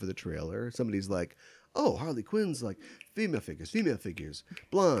was shot for the trailer. Somebody's like, oh, Harley Quinn's like female figures,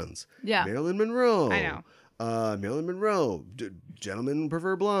 blondes. Yeah. Marilyn Monroe. I know. Marilyn Monroe. Gentlemen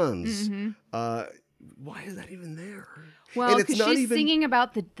prefer blondes. Mm-hmm. Why is that even there? Well, because she's singing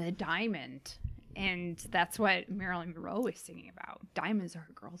about the diamond. And that's what Marilyn Monroe is singing about. Diamonds are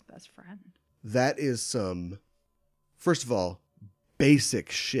a girl's best friend. That is first of all,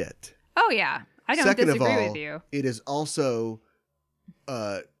 basic shit. Oh, yeah. I don't Second disagree of all, with you. It is also,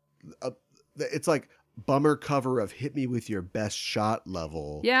 it's like bummer cover of Hit Me With Your Best Shot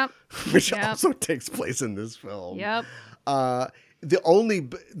level. Yep. Which also takes place in this film. Yep. The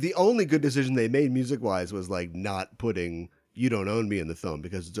only good decision they made music-wise was like not putting You Don't Own Me in the film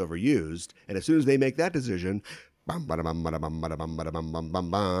because it's overused. And as soon as they make that decision... Yeah.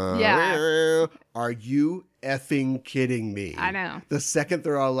 Are you effing kidding me? I know. The second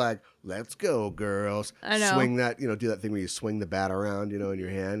they're all like, let's go, girls. I know. Swing that, do that thing where you swing the bat around, in your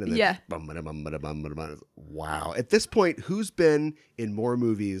hand. And then Yeah. Wow. At this point, who's been in more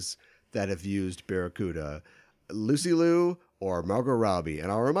movies that have used Barracuda? Lucy Liu or Margot Robbie?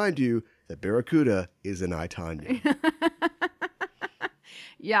 And I'll remind you that Barracuda is in I, Tonya.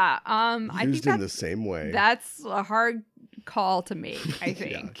 Yeah, I think in the same way. That's a hard call to make, I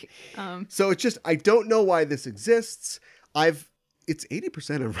think. So it's just, I don't know why this exists. It's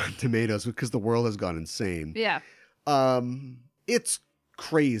 80% of Rotten Tomatoes because the world has gone insane. Yeah. It's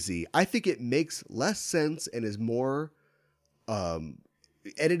crazy. I think it makes less sense and is more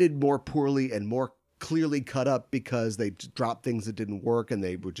edited more poorly and more clearly cut up because they dropped things that didn't work and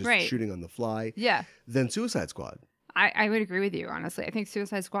they were just shooting on the fly. Yeah. Than Suicide Squad. I would agree with you, honestly. I think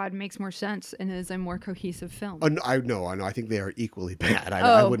Suicide Squad makes more sense and is a more cohesive film. I know. I think they are equally bad.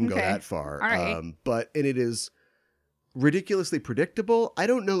 I wouldn't go that far. All right. And it is ridiculously predictable. I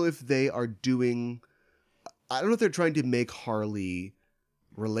don't know if they are doing... I don't know if they're trying to make Harley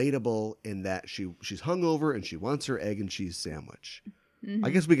relatable in that she's hungover and she wants her egg and cheese sandwich. Mm-hmm. I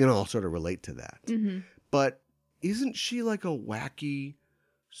guess we can all sort of relate to that. Mm-hmm. But isn't she like a wacky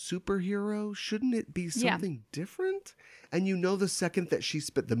superhero? Shouldn't it be something different? And you know, the second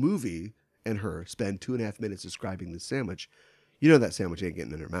that the movie and her spend 2.5 minutes describing the sandwich, you know that sandwich ain't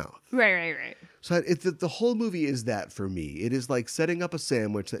getting in her mouth. Right. So the whole movie is that for me. It is like setting up a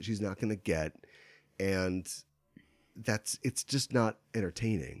sandwich that she's not going to get, and it's just not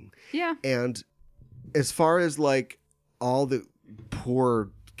entertaining. Yeah. And as far as like all the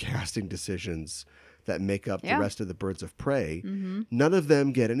poor casting decisions that make up the rest of the Birds of Prey, none of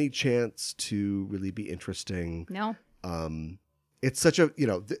them get any chance to really be interesting. No. It's such a,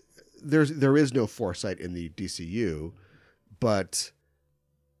 there is no foresight in the DCU, but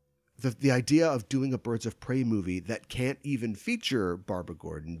the idea of doing a Birds of Prey movie that can't even feature Barbara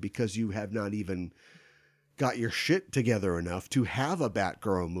Gordon because you have not even got your shit together enough to have a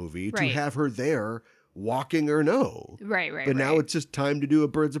Batgirl movie, to have her there walking or no. Right. But now it's just time to do a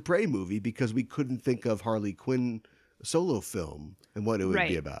Birds of Prey movie because we couldn't think of Harley Quinn solo film and what it would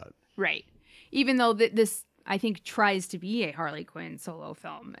be about. Right. Even though this, I think, tries to be a Harley Quinn solo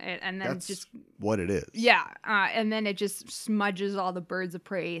film. And then That's just what it is. Yeah. And then it just smudges all the Birds of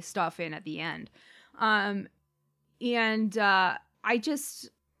Prey stuff in at the end.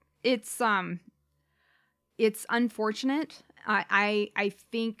 It's unfortunate. I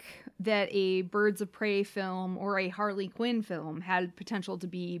think that a Birds of Prey film or a Harley Quinn film had potential to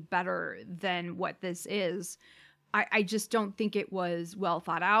be better than what this is. I just don't think it was well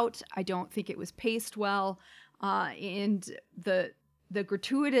thought out. I don't think it was paced well. And the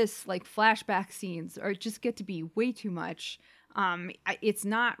gratuitous like flashback scenes just get to be way too much. It's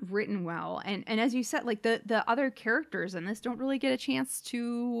not written well. And as you said, like the other characters in this don't really get a chance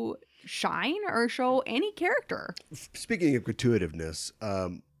to shine or show any character. Speaking of gratuitousness,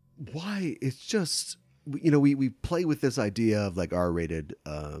 why it's just, we play with this idea of like R-rated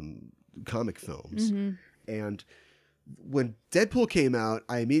comic films. And when Deadpool came out,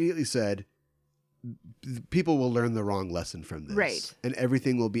 I immediately said, people will learn the wrong lesson from this. Right. And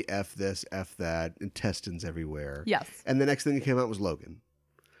everything will be F this, F that, intestines everywhere. Yes. And the next thing that came out was Logan.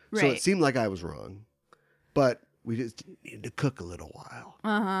 Right. So it seemed like I was wrong. But we just needed to cook a little while.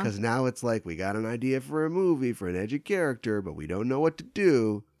 Because now it's like we got an idea for a movie, for an edgy character, but we don't know what to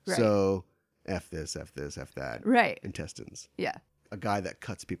do. Right. So F this, F this, F that. Right. Intestines. Yeah. A guy that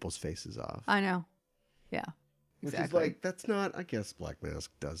cuts people's faces off. I know. Yeah. Which Exactly. is like, that's not, I guess Black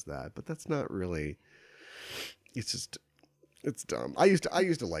Mask does that, but that's not really, it's dumb. I used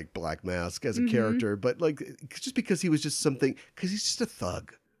to like Black Mask as a character, but like, just because he was just something, because he's just a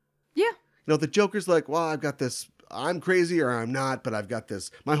thug. Yeah. The Joker's like, well, I've got this, I'm crazy or I'm not, but I've got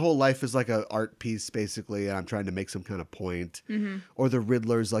this, my whole life is like an art piece basically, and I'm trying to make some kind of point. Or the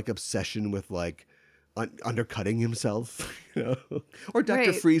Riddler's like obsession with like undercutting himself, or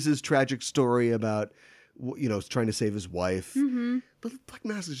Dr. Freeze's tragic story about, trying to save his wife. But Black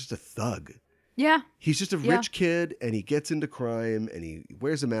Mask is just a thug. Yeah. He's just a rich kid, and he gets into crime, and he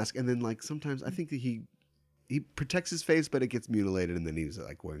wears a mask, and then like sometimes I think that he protects his face, but it gets mutilated, and then he's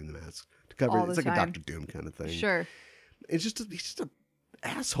like wearing the mask to cover it. It's like a Dr. Doom kind of thing. Sure. He's just an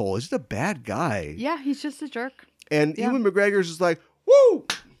asshole. He's just a bad guy. Yeah, he's just a jerk. And Ewan McGregor's just like, woo,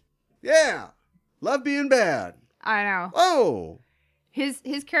 yeah, love being bad. I know. Oh. His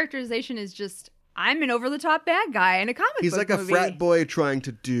characterization is just, I'm an over-the-top bad guy in a comic book movie. He's like a frat boy trying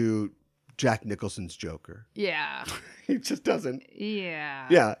to do Jack Nicholson's Joker. Yeah. He just doesn't. Yeah.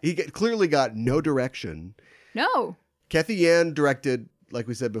 Yeah, he clearly got no direction. No. Kathy Yan directed, like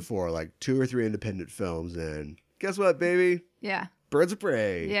we said before, like 2 or 3 independent films, and guess what, baby? Yeah. Birds of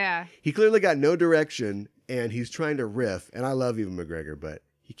Prey. Yeah. He clearly got no direction, and he's trying to riff, and I love Ewan McGregor, but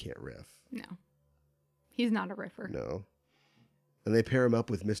he can't riff. No. He's not a riffer. No. And they pair him up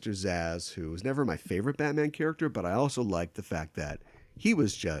with Mr. Zsasz, who was never my favorite Batman character, but I also liked the fact that he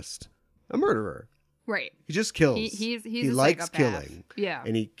was just a murderer. Right. He just kills. He a likes psychopath. killing. Yeah.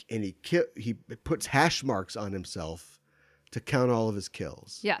 And he puts hash marks on himself to count all of his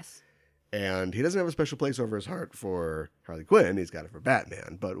kills. Yes. And he doesn't have a special place over his heart for Harley Quinn. He's got it for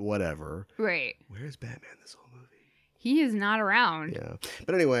Batman, but whatever. Right. Where is Batman this whole movie? He is not around. Yeah.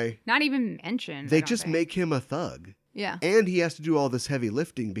 But anyway. Not even mentioned. They just make him a thug. Yeah. And he has to do all this heavy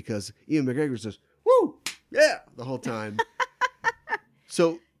lifting because Ian McGregor's just, woo, yeah, the whole time.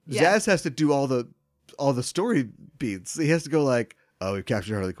 So Zsasz has to do all the story beats. He has to go like, oh, we've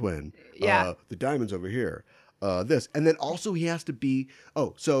captured Harley Quinn. Yeah. The diamond's over here. This. And then also he has to be,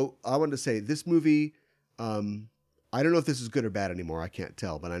 so I wanted to say this movie, I don't know if this is good or bad anymore. I can't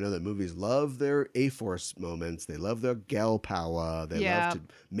tell, but I know that movies love their A-Force moments. They love their gal power. They love to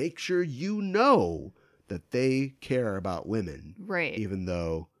make sure you know that they care about women. Right. Even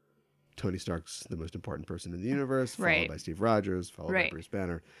though Tony Stark's the most important person in the universe, followed Right. by Steve Rogers, followed by Right. Bruce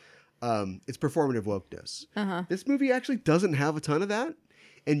Banner. It's performative wokeness. Uh-huh. This movie actually doesn't have a ton of that.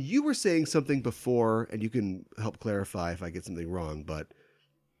 And you were saying something before, and you can help clarify if I get something wrong, but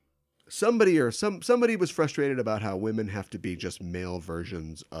somebody was frustrated about how women have to be just male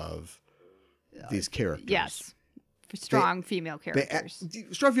versions of these characters. Yes. Strong female characters.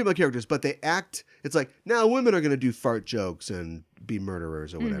 Strong female characters, but they act, it's like, now women are going to do fart jokes and be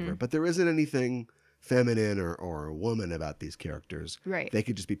murderers or whatever. But there isn't anything feminine or a woman about these characters. Right. They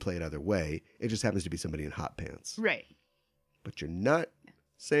could just be played either way. It just happens to be somebody in hot pants. Right. But you're not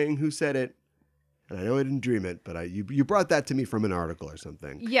saying who said it. And I know I didn't dream it, but you brought that to me from an article or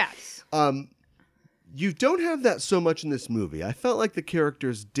something. Yes. You don't have that so much in this movie. I felt like the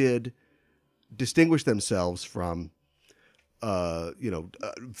characters did distinguish themselves from,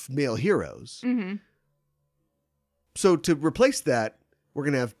 male heroes. Mm-hmm. So to replace that, we're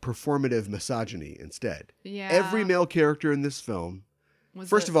going to have performative misogyny instead. Yeah. Every male character in this film, Was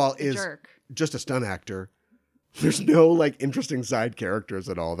first of all, a is jerk. just a stunt actor. There's no like interesting side characters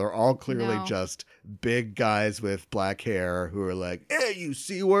at all. They're all clearly No. just big guys with black hair who are like, "Hey, you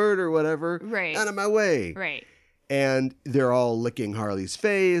C-word," or whatever. Right. Out of my way. Right. And they're all licking Harley's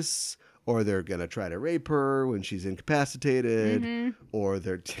face, or they're going to try to rape her when she's incapacitated, Mhm. or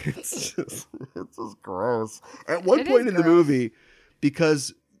they're it's just gross. At one It point is in the gross. movie,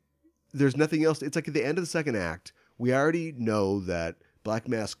 because there's nothing else, it's like at the end of the second act, we already know that Black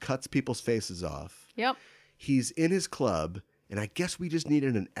Mask cuts people's faces off. Yep. He's in his club, and I guess we just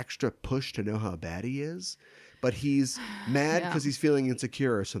needed an extra push to know how bad he is. But he's mad Yeah. because he's feeling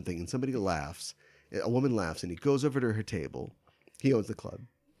insecure or something, and somebody laughs. A woman laughs, and he goes over to her table. He owns the club.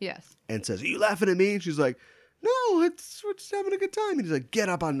 Yes. And says, "Are you laughing at me?" And she's like, "No, we're just having a good time." And he's like, "Get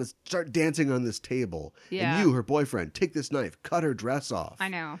up on this, start dancing on this table. Yeah. And you, her boyfriend, take this knife, cut her dress off." I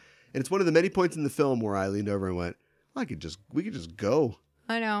know. And it's one of the many points in the film where I leaned over and went, we could just go.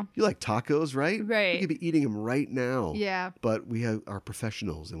 I know. You like tacos, right? Right. We could be eating them right now. Yeah. But we are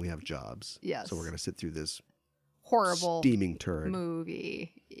professionals and we have jobs. Yes. So we're going to sit through this Horrible steaming turd.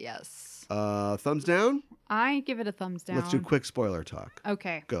 movie. Yes. Thumbs down? I give it a thumbs down. Let's do quick spoiler talk.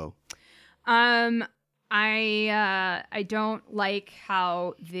 Okay. Go. I don't like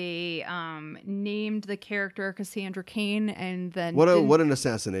how they named the character Cassandra Cain and then What an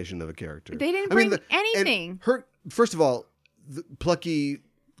assassination of a character. They didn't bring and anything. Her first of all, the plucky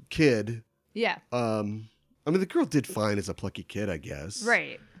kid. Yeah. The girl did fine as a plucky kid, I guess.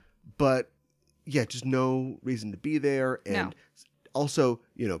 Right. But yeah, just no reason to be there. And No. also,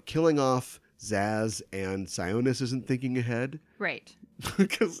 killing off Zaz and Sionis isn't thinking ahead. Right.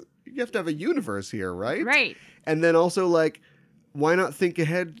 Because you have to have a universe here, right? Right. And then also, like, why not think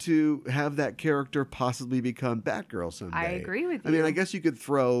ahead to have that character possibly become Batgirl someday? I agree with you. I mean, I guess you could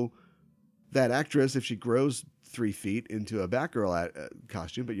throw that actress, if she grows 3 feet, into a Batgirl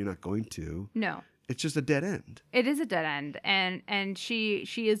costume, but you're not going to. No. It's just a dead end. It is a dead end, and she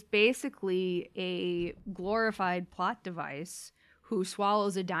is basically a glorified plot device who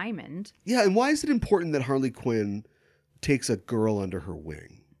swallows a diamond. Yeah, and why is it important that Harley Quinn takes a girl under her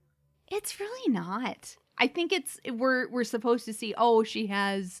wing? It's really not. I think we're supposed to see, she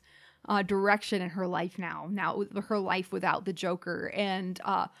has direction in her life now her life without the Joker, and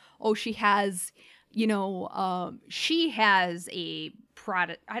she has she has a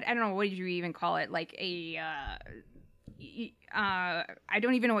product. I don't know, what did you even call it, like a I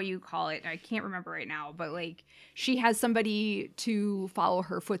don't even know what you call it. I can't remember right now, but like she has somebody to follow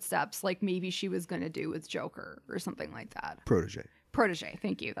her footsteps, like maybe she was going to do with Joker or something like that. Protege.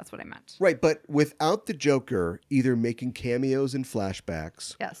 Thank you. That's what I meant. Right, but without the Joker either making cameos and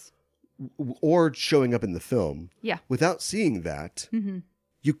flashbacks, Yes. or showing up in the film, Yeah. without seeing that, Mm-hmm.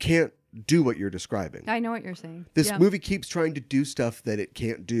 you can't do what you're describing. I know what you're saying. This Yeah. movie keeps trying to do stuff that it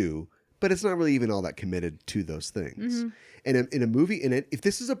can't do, but it's not really even all that committed to those things. Mm-hmm. And in a movie, if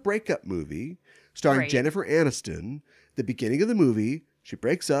this is a breakup movie starring Right. Jennifer Aniston, the beginning of the movie, she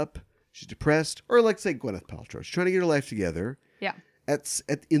breaks up, she's depressed, or like say Gwyneth Paltrow, she's trying to get her life together. Yeah.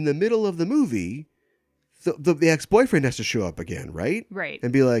 In the middle of the movie, the ex-boyfriend has to show up again, right? Right.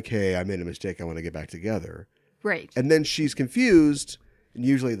 And be like, "Hey, I made a mistake. I want to get back together." Right. And then she's confused, and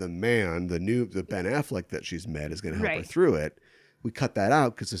usually the man, the Ben Affleck that she's met, is going to help her Right. through it. We cut that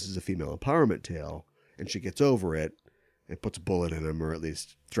out because this is a female empowerment tale, and she gets over it and puts a bullet in him, or at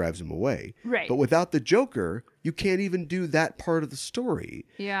least drives him away. Right. But without the Joker, you can't even do that part of the story.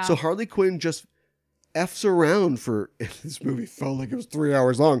 Yeah. So Harley Quinn just F's around for, this movie felt like it was 3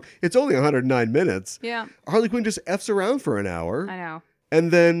 hours long. It's only 109 minutes. Yeah. Harley Quinn just F's around for an hour. I know.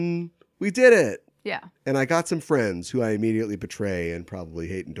 And then we did it. Yeah. And I got some friends who I immediately betray and probably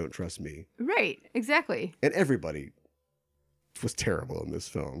hate and don't trust me. Right. Exactly. And everybody was terrible in this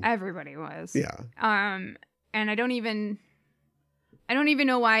film. Everybody was. Yeah. And I don't even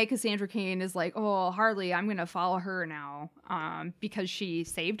know why Cassandra Cain is like, oh, Harley, I'm going to follow her now. Because she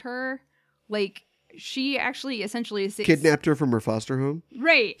saved her. Like, she actually essentially kidnapped her from her foster home.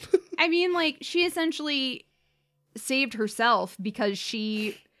 Right. I mean, like, she essentially saved herself because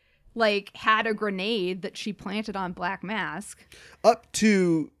she, like, had a grenade that she planted on Black Mask. Up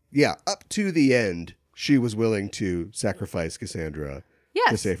to the end, she was willing to sacrifice Cassandra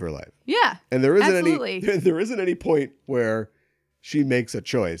to save her life. Yeah. And there isn't any point where she makes a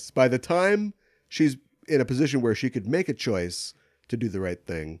choice. By the time she's in a position where she could make a choice to do the right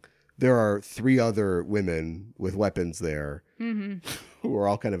thing, there are 3 other women with weapons there who are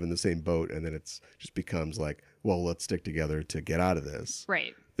all kind of in the same boat. And then it's just becomes like, well, let's stick together to get out of this.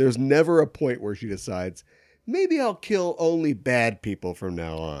 Right. There's never a point where she decides, maybe I'll kill only bad people from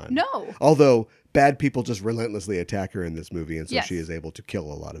now on. No. Although bad people just relentlessly attack her in this movie. And so she is able to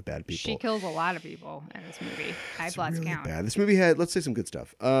kill a lot of bad people. She kills a lot of people in this movie. I've lost count. Bad. This movie had, let's say, some good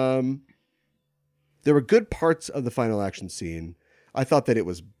stuff. There were good parts of the final action scene. I thought that it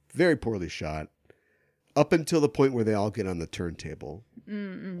was very poorly shot up until the point where they all get on the turntable.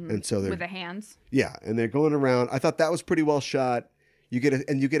 And so they're with the hands. Yeah. And they're going around. I thought that was pretty well shot. You get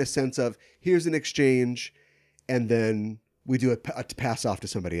a sense of, here's an exchange. And then we do a pass off to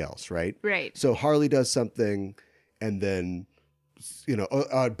somebody else. Right. Right. So Harley does something and then,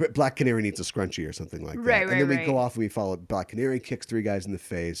 Black Canary needs a scrunchie or something like that. Right, and then we right. go off and we follow Black Canary, kicks 3 guys in the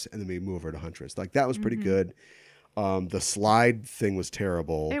face, and then we move over to Huntress. Like, that was pretty good. The slide thing was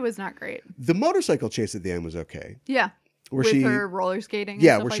terrible. It was not great. The motorcycle chase at the end was okay. Yeah. With her roller skating.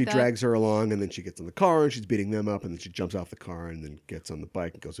 Yeah, and where stuff she like drags her along and then she gets in the car and she's beating them up and then she jumps off the car and then gets on the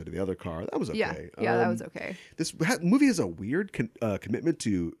bike and goes into the other car. That was okay. Yeah, that was okay. This movie has a weird commitment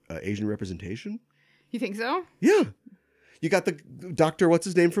to Asian representation. You think so? Yeah. You got the doctor, what's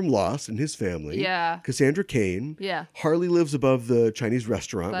his name from Lost and his family. Yeah. Cassandra Cain. Yeah. Harley lives above the Chinese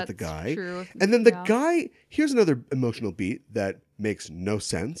restaurant with the guy. True. And then the guy, here's another emotional beat that makes no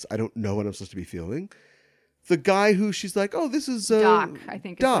sense. I don't know what I'm supposed to be feeling. The guy who she's like, oh, this is Doc, I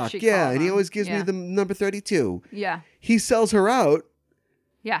think. Is Doc, what she yeah. called And he him. always gives me the number 32. Yeah. He sells her out.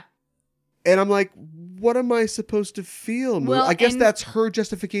 Yeah. And I'm like, what am I supposed to feel? Well, I guess that's her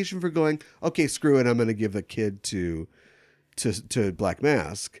justification for going, okay, screw it. I'm going to give the kid to Black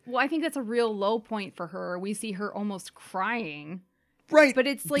Mask. Well, I think that's a real low point for her. We see her almost crying. Right. But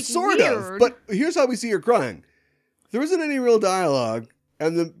it's like sort weird. of. But here's how we see her crying. There isn't any real dialogue,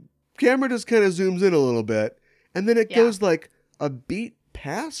 and the camera just kind of zooms in a little bit, and then it goes like a beat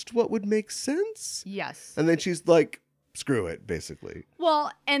past what would make sense. Yes. And then she's like, screw it, basically.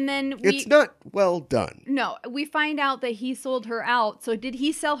 Well, and then it's not well done. No, we find out that he sold her out. So did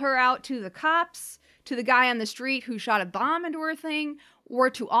he sell her out to the cops, to the guy on the street who shot a bomb into her thing, or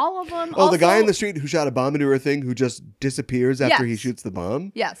to all of them? Oh, the guy on the street who shot a bomb into her thing who just disappears after he shoots the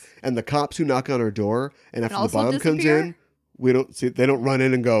bomb? Yes. And the cops who knock on her door, and after the bomb comes disappear? in, they don't run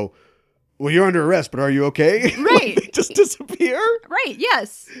in and go, well, you're under arrest, but are you okay? Right. They just disappear? Right,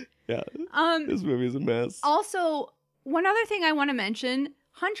 yes. Yeah. This movie is a mess. Also, one other thing I want to mention,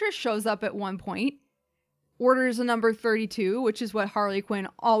 Huntress shows up at one point, orders a number 32, which is what Harley Quinn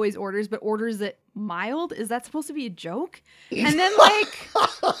always orders, but orders it mild. Is that supposed to be a joke? And then, like...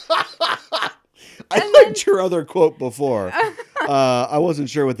 I liked your other quote before. I wasn't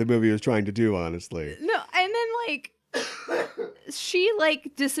sure what the movie was trying to do, honestly. No, and then, like... she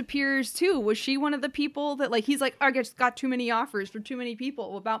like disappears too. Was she one of the people that like he's like, I just got too many offers for too many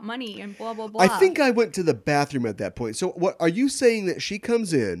people about money and blah blah blah? I think I went to the bathroom at that point. So what are you saying, that she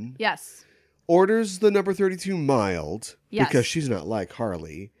comes in? Yes. Orders the number 32 mild, yes, because she's not like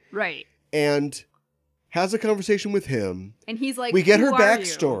Harley. Right. And has a conversation with him. And he's like, we get her "Who are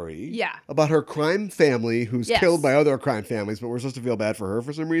backstory you?" Yeah. about her crime family who's Yes. killed by other crime families, but we're supposed to feel bad for her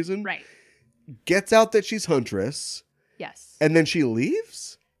for some reason. Right. Gets out that she's Huntress. Yes. And then she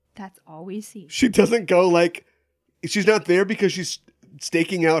leaves? That's all we see. She doesn't go like, she's not there because she's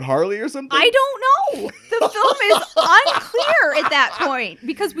staking out Harley or something? I don't know. The film is unclear at that point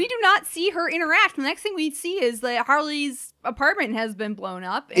because we do not see her interact. The next thing we see is that Harley's apartment has been blown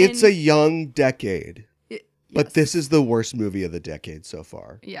up. And it's a young decade. But yes. this is the worst movie of the decade so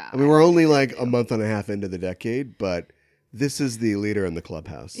far. Yeah. I mean, we're only like a month and a half into the decade, but this is the leader in the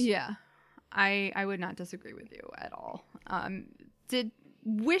clubhouse. Yeah. I would not disagree with you at all.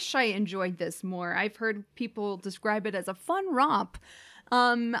 Wish I enjoyed this more. I've heard people describe it as a fun romp.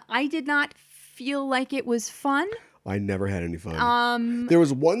 I did not feel like it was fun. I never had any fun. There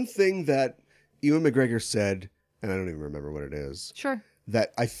was one thing that Ewan McGregor said, and I don't even remember what it is, Sure.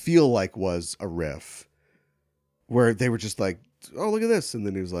 that I feel like was a riff where they were just like, oh, look at this. And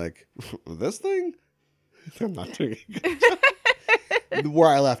then he was like, this thing? I'm not doing it. Where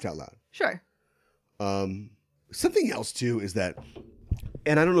I laughed out loud. Sure. Something else, too, is that,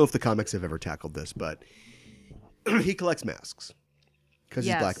 and I don't know if the comics have ever tackled this, but he collects masks because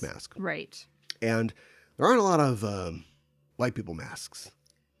he's Black Mask. Right. And there aren't a lot of white people masks.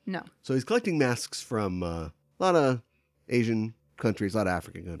 No. So he's collecting masks from a lot of Asian countries, a lot of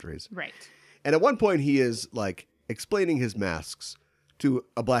African countries. Right. And at one point, he is like explaining his masks to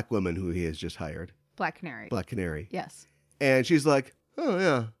a black woman who he has just hired. Black Canary. Black Canary. Yes. And she's like, oh,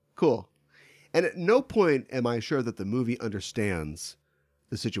 yeah, cool. And at no point am I sure that the movie understands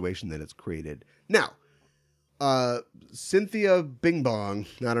the situation that it's created. Now, Cynthia Bing Bong,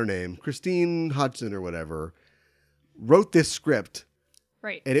 not her name, Christine Hodgson or whatever, wrote this script.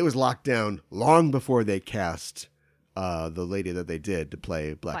 Right. And it was locked down long before they cast the lady that they did to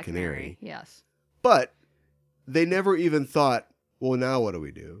play Black Canary. Yes. But they never even thought, well, now what do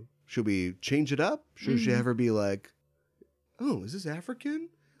we do? Should we change it up? Should she have her be like, oh, is this African?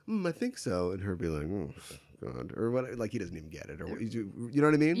 I think so. And her be like, oh, God. Or what? Like, he doesn't even get it. Or you know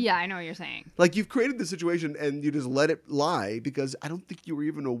what I mean? Yeah, I know what you're saying. Like, you've created the situation and you just let it lie because I don't think you were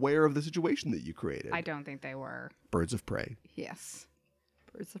even aware of the situation that you created. I don't think they were. Birds of Prey. Yes.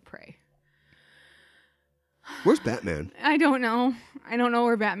 Birds of Prey. Where's Batman? I don't know. I don't know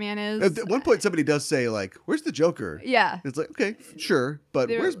where Batman is. At one point, somebody does say, like, where's the Joker? Yeah. It's like, okay, sure, but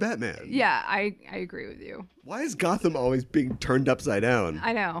where's Batman? Yeah, I agree with you. Why is Gotham always being turned upside down?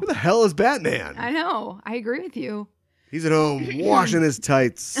 I know. Where the hell is Batman? I know. I agree with you. He's at home washing his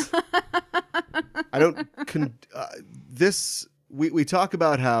tights. I don't... We talk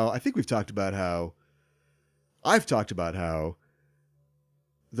about how... I think we've talked about how... I've talked about how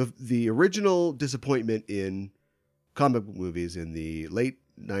the original disappointment in comic book movies in the late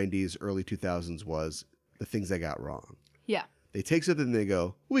 90s, early 2000s was the things they got wrong. Yeah. They take something and they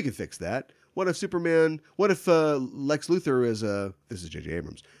go, we can fix that. What if Lex Luthor is this is J.J.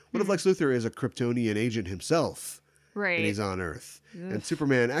 Abrams. What if Lex Luthor is a Kryptonian agent himself? Right. And he's on Earth. Ugh. And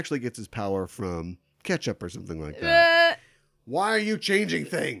Superman actually gets his power from ketchup or something like that. Why are you changing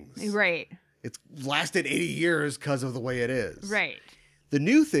things? Right. It's lasted 80 years because of the way it is. Right. The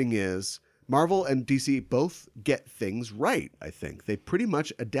new thing is Marvel and DC both get things right, I think. They pretty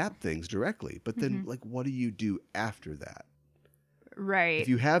much adapt things directly. But then, like, what do you do after that? Right. If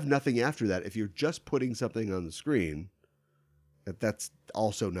you have nothing after that, if you're just putting something on the screen, that's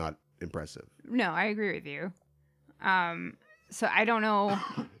also not impressive. No, I agree with you. So I don't know.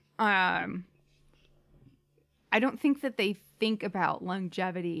 I don't think that they think about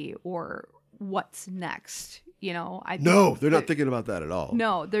longevity or what's next. You know, no, they're not thinking about that at all.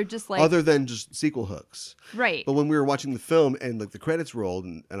 No, they're just like, other than just sequel hooks. Right. But when we were watching the film and like the credits rolled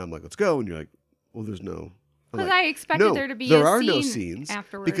and I'm like, let's go. And you're like, well, there's no. Because like, I expected there to be there a are scene no scenes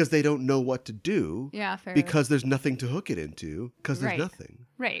afterwards. Because they don't know what to do. Yeah, fair. Because there's nothing to hook it into because there's Right. nothing.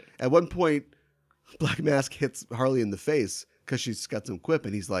 Right. At one point, Black Mask hits Harley in the face because she's got some quip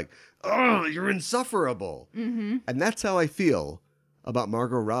and he's like, oh, you're insufferable. Mm-hmm. And that's how I feel about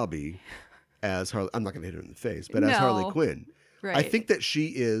Margot Robbie as Harley. I'm not going to hit her in the face, but as Harley Quinn. Right. I think that she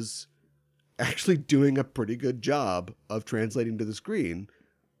is actually doing a pretty good job of translating to the screen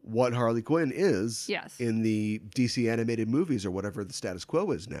what Harley Quinn is in the DC animated movies or whatever the status quo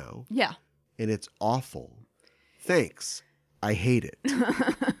is now. Yeah. And it's awful. Thanks. I hate it.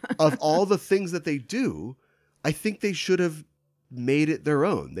 Of all the things that they do, I think they should have made it their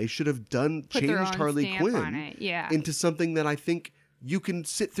own. They should have changed Harley Quinn into something that I think you can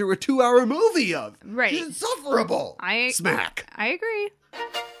sit through a 2-hour movie of. Right. She's insufferable. Smack. I agree.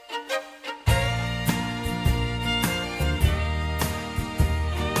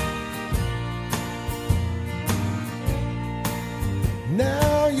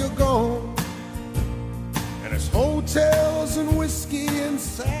 Now you're gone, and it's hotels and whiskey and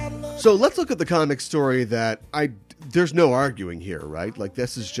satellite. So let's look at the comic story that there's no arguing here, right? Like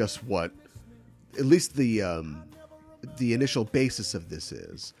this is just what, at least the initial basis of this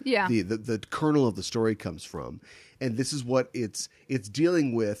is. Yeah. The kernel of the story comes from, and this is what it's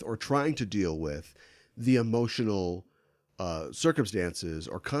dealing with or trying to deal with the emotional circumstances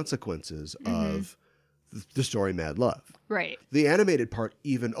or consequences of the story Mad Love. Right. The animated part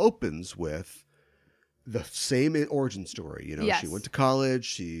even opens with the same origin story. You know, Yes. She went to college.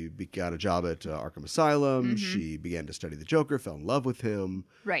 She got a job at Arkham Asylum. She began to study the Joker, fell in love with him.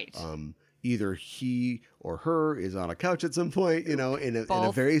 Right. Either he or her is on a couch at some point, you know, in a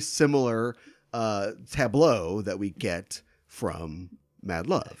Both. very similar tableau that we get from Mad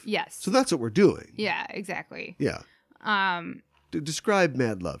Love. Yes. So that's what we're doing. Yeah, exactly. Yeah. Describe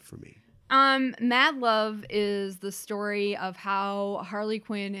Mad Love for me. Mad Love is the story of how Harley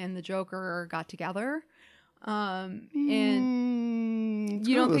Quinn and the Joker got together. And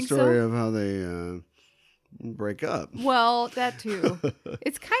you don't think so? The story of how they break up. Well, that too.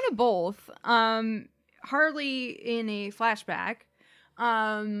 It's kind of both. Harley in a flashback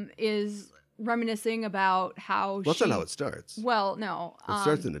is reminiscing about how Well, that's not how it starts. Well, no. It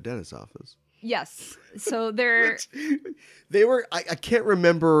starts in a dentist's office. Yes. So they're they were I can't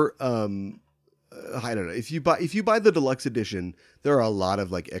remember I don't know. If you buy the deluxe edition, there are a lot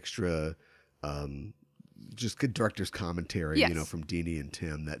of like extra just good director's commentary, yes. From Deanie and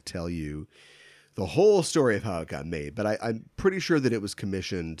Tim that tell you the whole story of how it got made. But I'm pretty sure that it was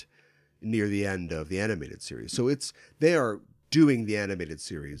commissioned near the end of the animated series. So they are doing the animated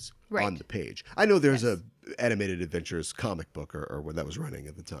series on the page. I know there's a animated adventures comic book or what that was running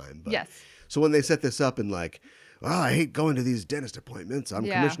at the time. But, yes. So when they set this up and like, I hate going to these dentist appointments. I'm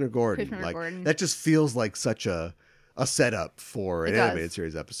Commissioner Gordon. Gordon. That just feels like such a setup for an animated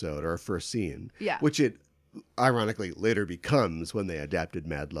series episode or a first scene. Yeah. Which it ironically later becomes when they adapted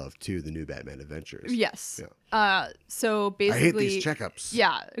Mad Love to the new Batman Adventures. Yes. Yeah. So basically, I hate these checkups.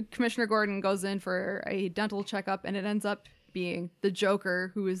 Yeah. Commissioner Gordon goes in for a dental checkup, and it ends up being the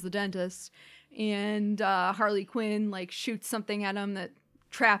Joker, who is the dentist, and Harley Quinn like shoots something at him that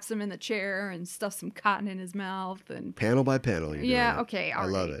traps him in the chair and stuffs some cotton in his mouth, and panel by panel. Okay. I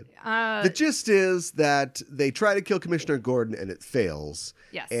love it. The gist is that they try to kill Commissioner Gordon and it fails.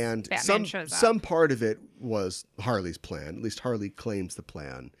 Yes. And Batman shows up. some part of it was Harley's plan. At least Harley claims the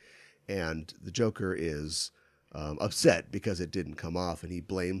plan, and the Joker is upset because it didn't come off, and he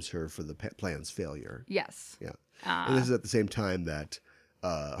blames her for the plan's failure. Yes. Yeah. And this is at the same time that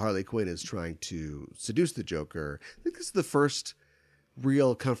Harley Quinn is trying to seduce the Joker. I think this is the first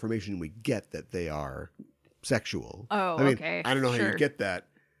real confirmation we get that they are sexual. Oh, I mean, okay. I don't know how you get that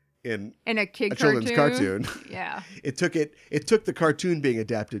in a children's cartoon. Yeah. It took the cartoon being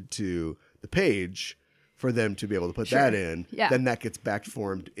adapted to the page for them to be able to put that in. Yeah. Then that gets back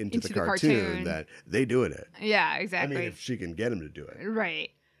formed into the cartoon that they doing it. Yeah, exactly. I mean, if she can get him to do it.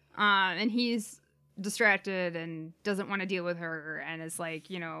 Right. And he's distracted and doesn't want to deal with her, and is like,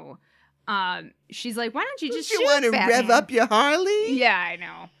 she's like, why don't you just shoot Batman? You want to rev up your Harley? Yeah, I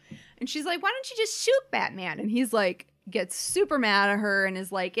know. And she's like, why don't you just shoot Batman? And he's like, gets super mad at her and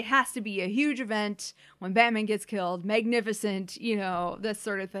is like, it has to be a huge event when Batman gets killed, magnificent, this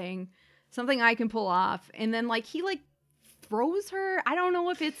sort of thing, something I can pull off. And then he throws her. I don't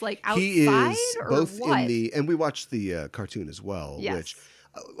know if it's outside he is or both what. and we watched the cartoon as well. Yes. Which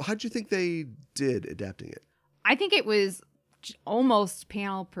how'd you think they did adapting it? I think it was almost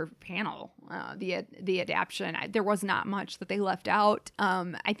panel per panel, the adaptation. There was not much that they left out.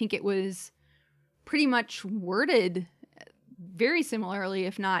 I think it was pretty much worded very similarly,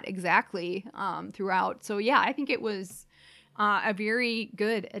 if not exactly, throughout. So yeah, I think it was a very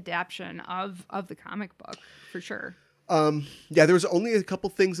good adaptation of the comic book for sure. Yeah, there was only a couple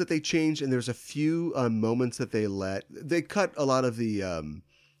things that they changed, and there's a few moments that they cut a lot of the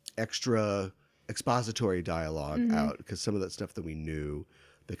extra expository dialogue out, because some of that stuff that we knew,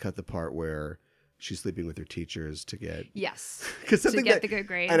 they cut the part where she's sleeping with her teachers to get to get the good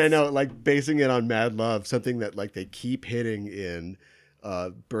grades. And I know, basing it on Mad Love, something that they keep hitting in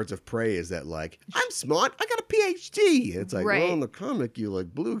Birds of Prey is that I'm smart, I got a PhD. It's well, in the comic you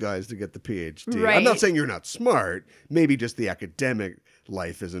blue guys to get the PhD. Right. I'm not saying you're not smart, maybe just the academic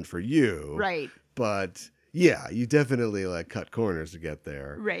life isn't for you. Right. But yeah, you definitely cut corners to get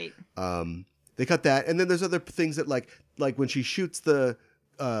there. Right. They cut that, and then there's other things that like when she shoots the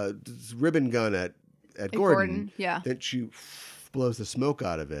ribbon gun at Gordon, then she blows the smoke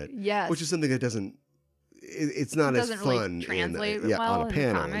out of it. Yes. Which is something that doesn't. It's not as fun really translate on well a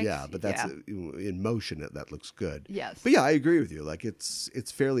panel. comics. Yeah, but that's in motion. That looks good. Yes. But yeah, I agree with you.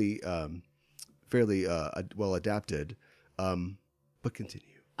 It's fairly well adapted. But continue.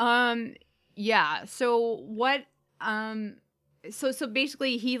 Yeah. So what? So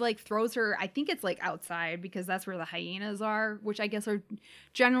basically, he throws her. I think it's outside, because that's where the hyenas are, which I guess are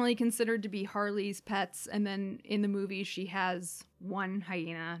generally considered to be Harley's pets. And then in the movie, she has one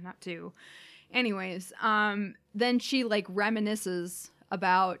hyena, not two. Anyways, then she reminisces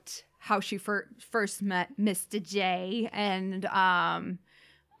about how she first met Mr. J, and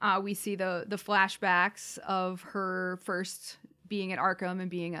we see the flashbacks of her first being at Arkham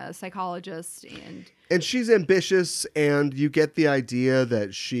and being a psychologist, and she's ambitious, and you get the idea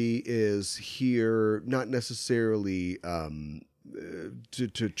that she is here not necessarily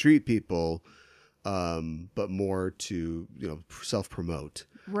to treat people, but more to, self-promote.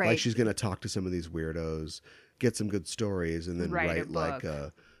 Right. Like she's going to talk to some of these weirdos, get some good stories, and then write like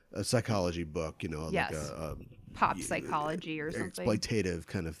a psychology book, Yes. like a pop psychology or something. Exploitative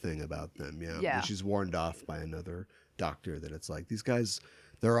kind of thing about them. Yeah. Yeah. And she's warned off by another doctor that it's like, these guys,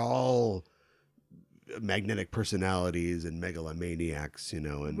 they're all magnetic personalities and megalomaniacs,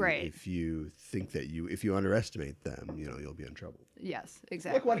 and Right. if you think that if you underestimate them, you'll be in trouble. Yes,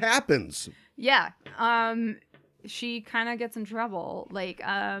 exactly. Look what happens. Yeah. She kind of gets in trouble.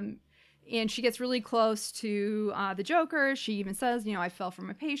 And she gets really close to the Joker. She even says, I fell from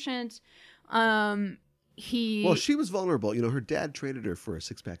a patient. Well, she was vulnerable. Her dad traded her for a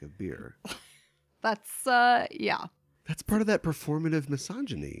 6-pack of beer. That's, yeah. That's part of that performative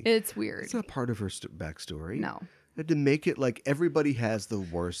misogyny. It's weird. It's not part of her backstory. No. And to make it like everybody has the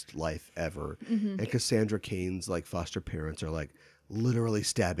worst life ever. Mm-hmm. And Cassandra Cain's like foster parents are like literally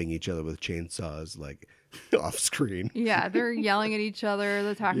stabbing each other with chainsaws like off screen. Yeah, they're yelling at each other.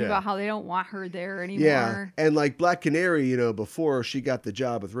 They're talking Yeah. about how they don't want her there anymore. Yeah. And like Black Canary, before she got the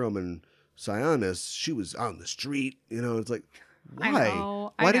job with Roman Sionis, she was on the street. It's like, why? I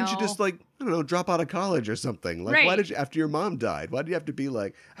know. Why didn't you just drop out of college or something? Like, why Right. did you, after your mom died, why do you have to be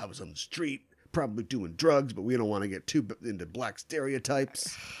like, I was on the street, probably doing drugs, but we don't want to get too into black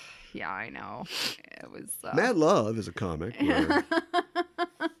stereotypes. Yeah, I know. It was Mad Love is a comic. Where...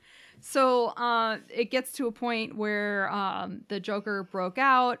 So it gets to a point where the Joker broke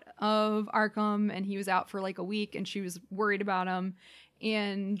out of Arkham and he was out for like a week and she was worried about him.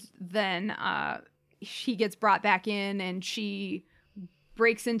 And then she gets brought back in and she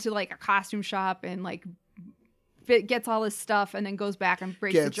breaks into like a costume shop and like gets all this stuff and then goes back and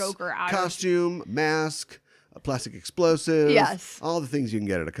breaks the Joker out. Costume, mask, a plastic explosive. Yes. All the things you can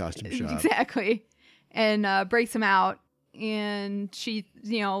get at a costume shop. Exactly. And breaks him out. And she,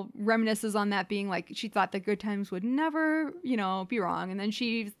 reminisces on that being like, she thought that good times would never, be wrong. And then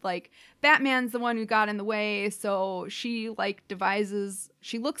she's like, Batman's the one who got in the way. So she like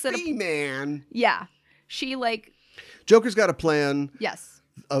she looks at man. Yeah. She like. Joker's got a plan. Yes.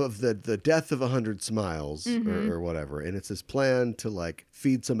 Of the death of 100 smiles or whatever. And it's this plan to like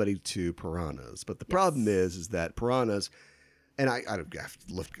feed somebody to piranhas. But the problem is that piranhas, and I have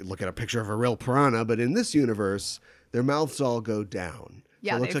to look at a picture of a real piranha, but in this universe, their mouths all go down.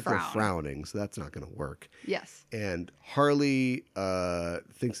 Yeah, so it looks they like frown. they're frowning, so that's not going to work. Yes. And Harley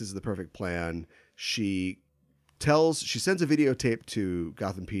thinks this is the perfect plan. She sends a videotape to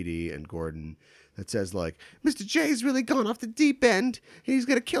Gotham PD and Gordon that says like, Mr. J's really gone off the deep end. He's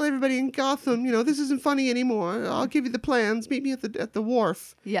going to kill everybody in Gotham. This isn't funny anymore. I'll give you the plans. Meet me at the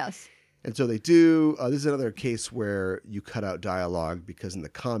wharf. Yes. And so they do. This is another case where you cut out dialogue because in the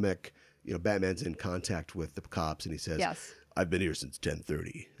comic, Batman's in contact with the cops and he says, Yes. I've been here since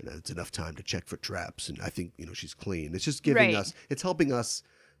 10:30 and it's enough time to check for traps. And I think, she's clean. It's just giving us, it's helping us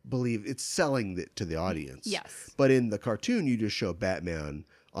believe, it's selling it to the audience. Yes. But in the cartoon, you just show Batman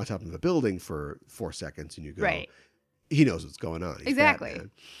on top of a building for 4 seconds and you go, he knows what's going on. He's Exactly.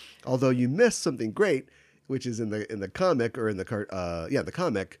 Batman. Although you miss something great, which is in the comic or in the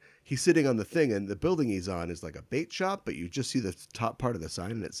comic, he's sitting on the thing and the building he's on is like a bait shop, but you just see the top part of the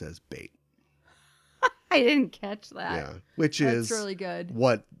sign and it says bait. I didn't catch that. Yeah, which That's is really good.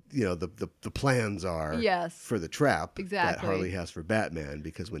 What the plans are. Yes. For the trap Exactly. that Harley has for Batman,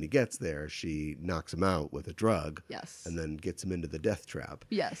 because when he gets there, she knocks him out with a drug. Yes. And then gets him into the death trap.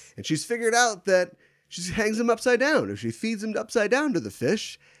 Yes. And she's figured out that she hangs him upside down. If she feeds him upside down to the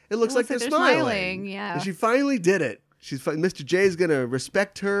fish, it looks like they're smiling. Yeah. And she finally did it. Mr. J's gonna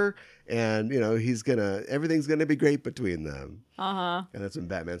respect her, and everything's gonna be great between them. Uh-huh. And that's when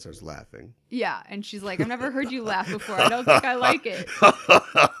Batman starts laughing. Yeah, and she's like, I've never heard you laugh before. I don't think I like it.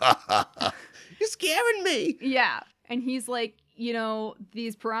 You're scaring me. Yeah. And he's like,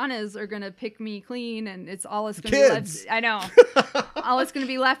 these piranhas are going to pick me clean and it's all it's going to be left. I know. All it's going to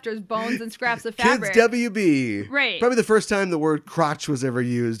be left is bones and scraps of fabric. Kids WB. Right. Probably the first time the word crotch was ever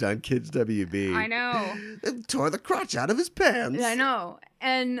used on Kids WB. I know. They tore the crotch out of his pants. I know.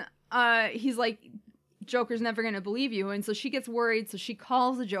 And he's like, Joker's never going to believe you. And so she gets worried. So she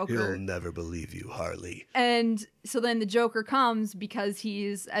calls the Joker. He'll never believe you, Harley. And so then the Joker comes because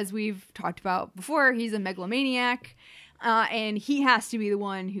he's, as we've talked about before, he's a megalomaniac. And he has to be the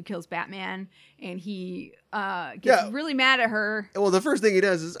one who kills Batman. And he gets really mad at her. Well, the first thing he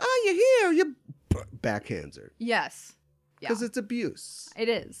does is, oh, you're here. You backhands her. Yes. Because it's abuse. It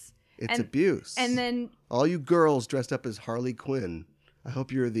is. It's abuse. And then... all you girls dressed up as Harley Quinn, I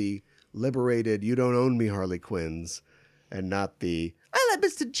hope you're the liberated, you don't own me Harley Quinns, and not the, I let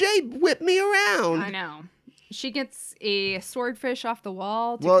Mr. J whip me around. I know. she gets a swordfish off the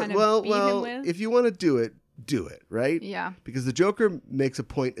wall to kind of beat him with. If you want to do it, right? Yeah. Because the Joker makes a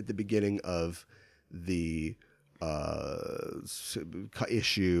point at the beginning of the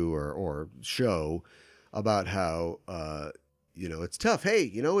issue or show about how it's tough.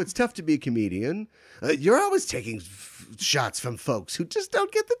 Hey, it's tough to be a comedian. You're always taking shots from folks who just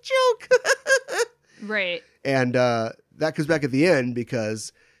don't get the joke. Right. And that comes back at the end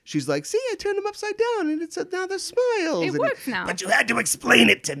because she's like, see, I turned them upside down and it said now they're smiles. It works now. But you had to explain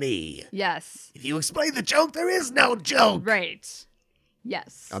it to me. Yes. If you explain the joke, there is no joke. Right.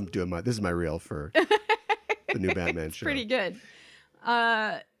 Yes. I'm doing this is my reel for the new Batman show. Pretty good.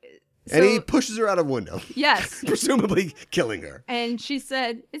 And he pushes her out of a window. Yes. Presumably killing her. And she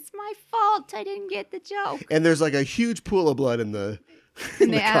said, it's my fault. I didn't get the joke. And there's like a huge pool of blood in the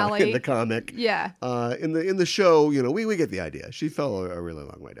alley. In the comic. Yeah. In the show, we get the idea. She fell a really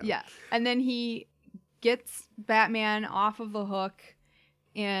long way down. Yeah. And then he gets Batman off of the hook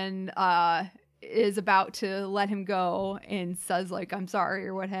and is about to let him go and says like, I'm sorry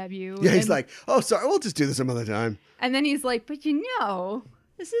or what have you. Yeah, he's like, oh, sorry, we'll just do this some other time. And then he's like, but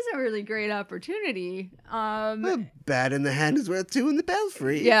this is a really great opportunity. A bat in the hand is worth two in the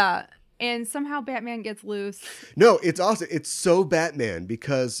belfry. Yeah. And somehow Batman gets loose. No, it's awesome. It's so Batman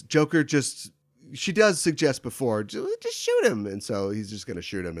because Joker she does suggest before, just shoot him. And so he's just going to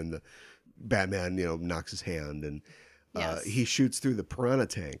shoot him. And the Batman, knocks his hand and he shoots through the piranha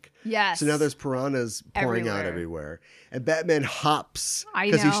tank. Yes. So now there's piranhas pouring out everywhere. And Batman hops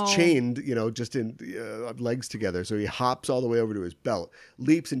because he's chained, just in legs together. So he hops all the way over to his belt,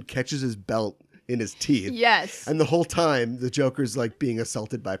 leaps and catches his belt in his teeth. Yes. And the whole time the Joker's like being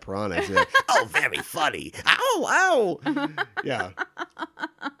assaulted by piranhas. Like, oh, very funny. Ow, ow. Yeah.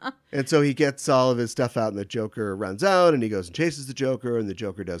 And so he gets all of his stuff out and the Joker runs out and he goes and chases the Joker and the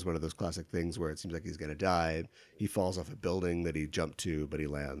Joker does one of those classic things where it seems like he's going to die. He falls off a building that he jumped to, but he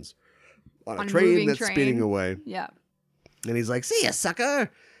lands on a train that's spinning away. Yeah. And he's like, see ya, sucker.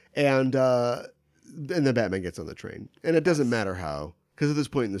 And then Batman gets on the train. And it doesn't matter how. Because at this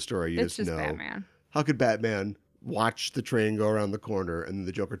point in the story, you just know. Batman. How could Batman watch the train go around the corner and then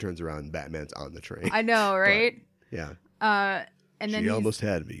the Joker turns around and Batman's on the train? I know, right? But, yeah. And then she almost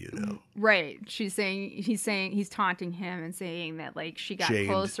had me, Right. He's taunting him and saying that like she got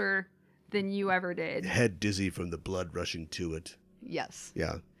closer than you ever did. Head dizzy from the blood rushing to it. Yes.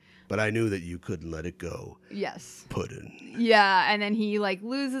 Yeah. But I knew that you couldn't let it go. Yes. Puddin. Yeah, and then he like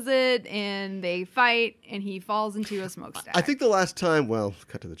loses it and they fight and he falls into a smokestack. I think the last time,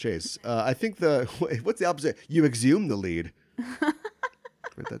 cut to the chase. I think what's the opposite? You exhume the lead.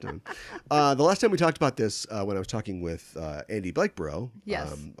 Write that down. The last time we talked about this, when I was talking with Andy Blakeborough,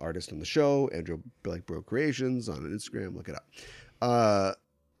 yes. Artist on the show, Andrew Blakeborough Creations on Instagram, look it up. I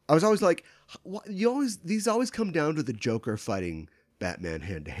was always like, these always come down to the Joker fighting Batman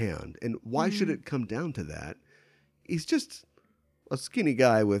hand to hand, and why should it come down to that? He's just a skinny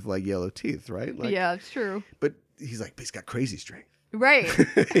guy with like yellow teeth, right? Like, yeah, it's true. But he's got crazy strength. Right.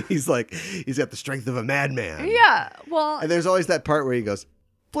 He's got the strength of a madman. Yeah. Well, and there's always that part where he goes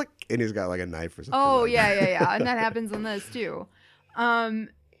flick, and he's got like a knife or something. Oh, like yeah, that. yeah. And that happens in this too. And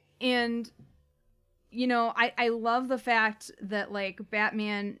I love the fact that like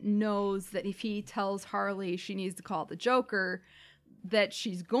Batman knows that if he tells Harley she needs to call the Joker, that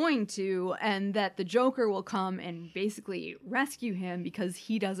she's going to, and that the Joker will come and basically rescue him because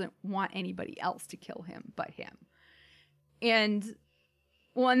he doesn't want anybody else to kill him but him. And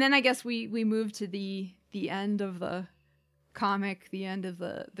then I guess we move to the end of the comic, the end of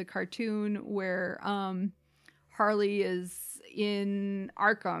the cartoon where Harley is in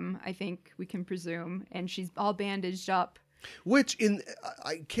Arkham, I think we can presume, and she's all bandaged up. Which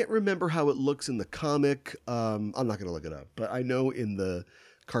I can't remember how it looks in the comic. I'm not going to look it up, but I know in the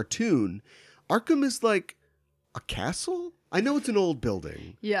cartoon, Arkham is like a castle. I know it's an old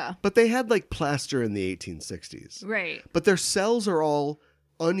building. Yeah. But they had like plaster in the 1860s. Right. But their cells are all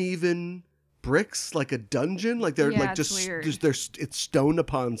uneven bricks, like a dungeon. Like they're like it's stone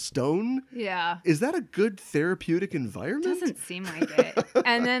upon stone. Yeah. Is that a good therapeutic environment? Doesn't seem like it.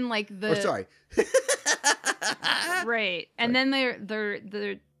 And then like the. Oh, sorry. Right. And then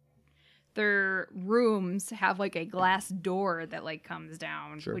their rooms have like a glass door that like comes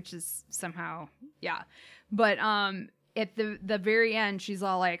down, sure. which is somehow, yeah. But at the very end, she's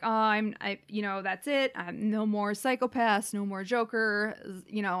all like, "Oh, that's it. I'm no more psychopaths, no more Joker.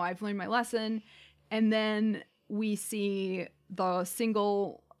 I've learned my lesson." And then we see the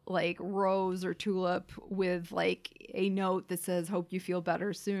single like rose or tulip with like a note that says, "Hope you feel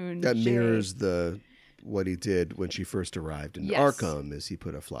better soon." That Jay. mirrors what he did when she first arrived in Arkham, is he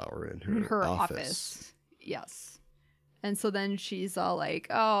put a flower in her office. Yes. And so then she's all like,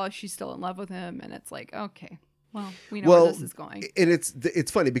 oh, she's still in love with him. And it's like, okay, well, we know where this is going. And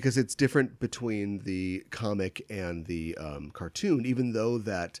it's funny because it's different between the comic and the cartoon, even though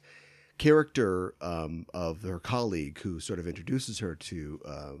that character of her colleague who sort of introduces her to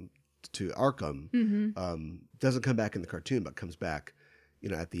Arkham doesn't come back in the cartoon, but comes back,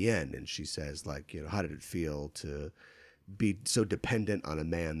 at the end. And she says, like, how did it feel to be so dependent on a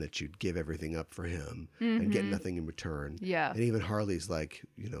man that you'd give everything up for him and get nothing in return? Yeah. And even Harley's like,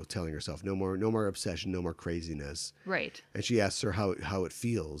 telling herself, no more obsession, no more craziness. Right. And she asks her how it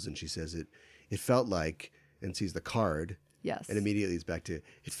feels. And she says it felt like, and sees the card. Yes. And immediately it's back to,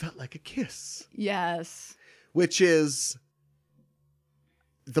 it felt like a kiss. Yes. Which is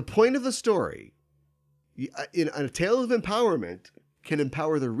the point of the story. In a tale of empowerment can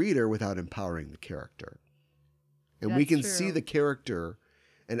empower the reader without empowering the character. And we can see the character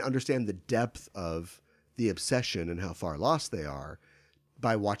and understand the depth of the obsession and how far lost they are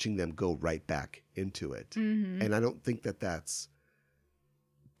by watching them go right back into it. And I don't think that's...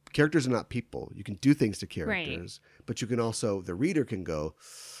 Characters are not people. You can do things to characters, but you can also... The reader can go,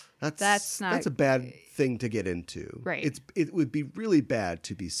 that's a bad thing to get into. Right. It would be really bad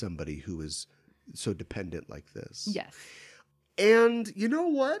to be somebody who is so dependent like this. Yes. And you know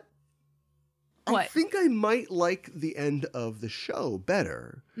what? What? I think I might like the end of the show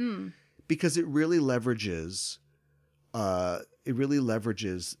better because it really leverages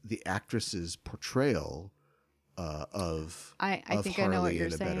the actress's portrayal of I think Harley I know what you're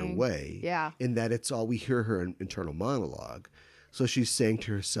in a saying. better way. Yeah. In that it's all we hear her internal monologue. So she's saying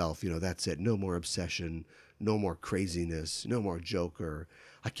to herself, that's it. No more obsession, no more craziness, no more Joker.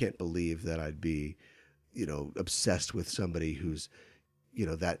 I can't believe that I'd be, obsessed with somebody who's,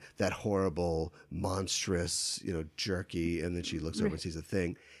 that horrible, monstrous, jerky. And then she looks over and sees a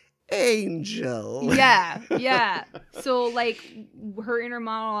thing. Angel. Yeah. So like her inner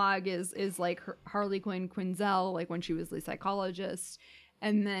monologue is like Harley Quinzel, like when she was the psychologist.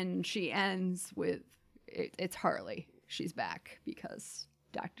 And then she ends with, it's Harley. She's back because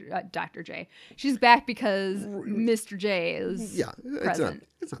Dr. J. She's back because Mr. J is present.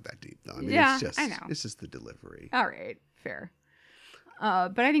 It's not that deep though. I mean, yeah, it's I know. It's just the delivery. All right, fair.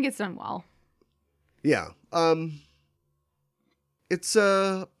 But I think it's done well. Yeah. It's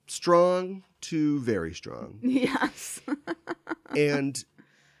strong to very strong. Yes. And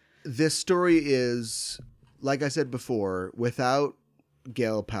this story is, like I said before, without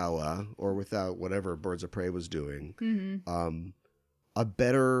Gal Powa or without whatever Birds of Prey was doing, a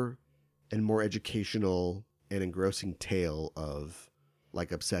better and more educational and engrossing tale of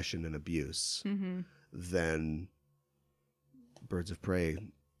like obsession and abuse than Birds of Prey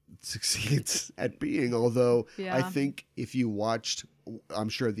succeeds at being. Although I think if you watched, I'm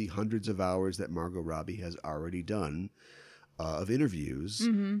sure the hundreds of hours that Margot Robbie has already done of interviews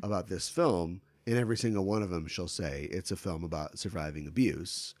about this film, in every single one of them, she'll say it's a film about surviving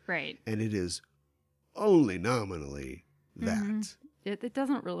abuse. Right. And it is only nominally that. It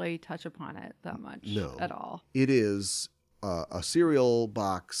doesn't really touch upon it that much at all. It is a cereal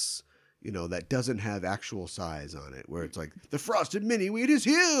box, that doesn't have actual size on it, where it's like, the frosted mini wheat is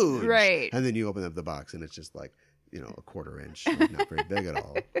huge. Right. And then you open up the box and it's just like, a quarter inch, like not very big at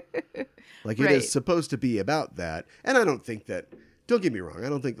all. Like it is supposed to be about that. And I don't think that... Don't get me wrong. I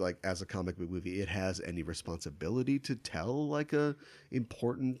don't think like as a comic book movie, it has any responsibility to tell like a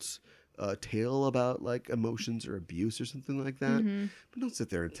important tale about like emotions or abuse or something like that. But don't sit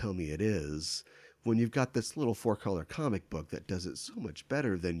there and tell me it is when you've got this little 4-color comic book that does it so much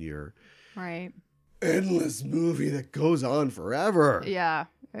better than your endless movie that goes on forever. Yeah,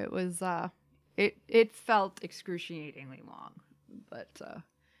 it was. It felt excruciatingly long, but.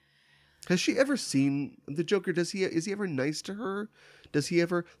 Has she ever seen the Joker? Is he ever nice to her? Does he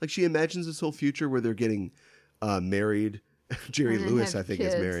ever, like, she imagines this whole future where they're getting married. Jerry Lewis, I think,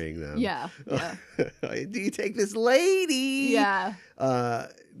 kids. is marrying them. Yeah. Do you take this lady? Yeah.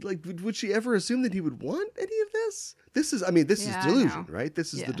 Like, would she ever assume that he would want any of this? This is delusion, right?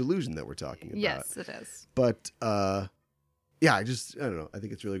 This is the delusion that we're talking about. Yes, it is. But, I don't know. I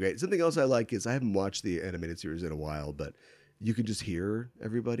think it's really great. Something else I like is I haven't watched the animated series in a while, but you can just hear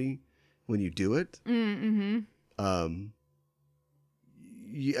everybody when you do it.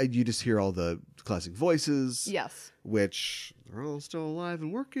 You just hear all the classic voices. Yes. Which are all still alive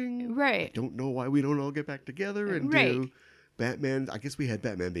and working. Right. I don't know why we don't all get back together and do Batman. I guess we had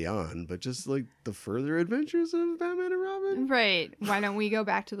Batman Beyond, but just like the further adventures of Batman and Robin. Right. Why don't we go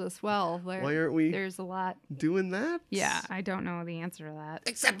back to this well? Why aren't we There's a lot doing that? Yeah, I don't know the answer to that.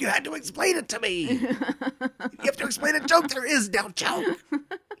 Except you had to explain it to me. You have to explain a joke. There is no joke.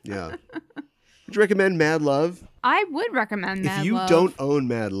 Yeah. Would you recommend Mad Love? I would recommend Mad If you Love. don't own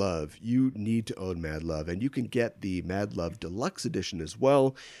Mad Love, you need to own Mad Love. And you can get the Mad Love Deluxe Edition as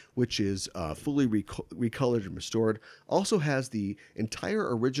well, which is fully recolored and restored. Also has the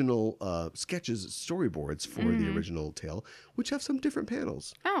entire original sketches, storyboards for the original tale, which have some different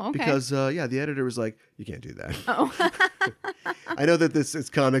panels. Oh, okay. Because, the editor was like, you can't do that. Oh. I know that this is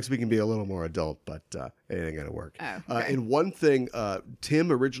comics. We can be a little more adult, but it ain't going to work. Oh, okay. And one thing,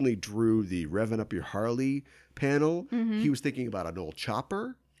 Tim originally drew the Revving Up Your Harley panel. He was thinking about an old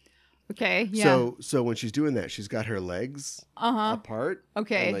chopper. Okay, yeah. So when she's doing that, she's got her legs apart.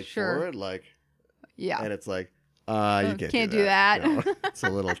 Okay, and, like, sure. Forward, like, yeah. and it's like, you can't do that. No, it's a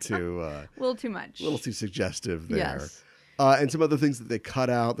little too... a little too much. A little too suggestive there. Yes. And some other things that they cut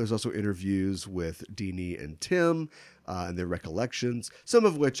out. There's also interviews with Deanie and Tim and their recollections, some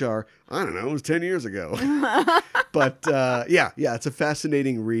of which are, I don't know, it was 10 years ago. But yeah, it's a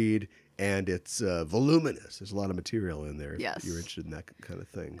fascinating read, and it's voluminous. There's a lot of material in there if you're interested in that kind of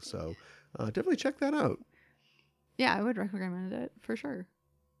thing. So definitely check that out. Yeah, I would recommend it for sure.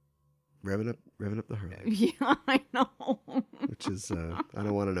 Revving up the Harley. Yeah, I know. Which is, I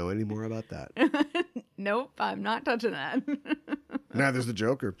don't want to know any more about that. Nope, I'm not touching that. Neither's the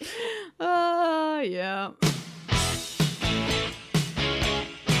Joker. Yeah.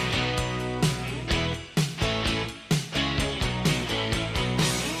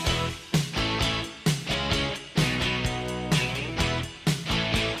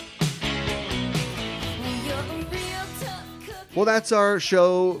 Well, that's our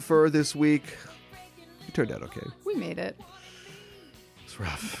show for this week. It turned out okay. We made it. It's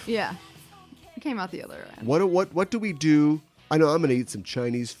rough. Yeah. It came out the other end. What do we do? I know I'm going to eat some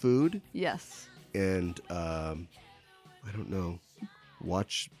Chinese food. Yes. And, I don't know,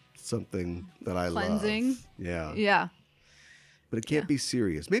 watch something that I Cleansing. love. Yeah. Yeah. But it can't be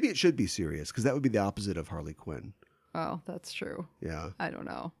serious. Maybe it should be serious, because that would be the opposite of Harley Quinn. Oh, that's true. Yeah. I don't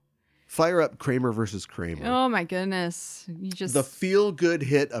know. Fire up Kramer versus Kramer. Oh my goodness. You just The feel-good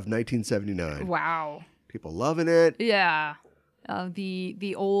hit of 1979. Wow. People loving it. Yeah.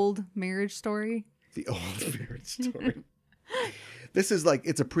 The old marriage story. The old marriage story. This is like,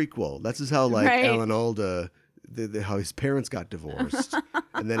 it's a prequel. This is how, like, Right. Alan Alda, how his parents got divorced.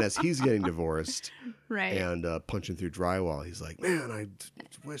 And then as he's getting divorced Right. and punching through drywall, he's like, man, I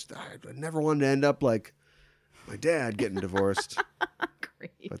wished I never wanted to end up like my dad getting divorced.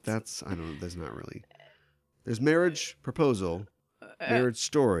 Great. But that's, I don't know, there's not really. There's marriage proposal, marriage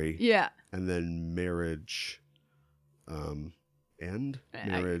story, Yeah. and then marriage end,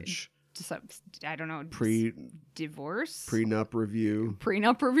 marriage Just I don't know. Divorce? prenup review,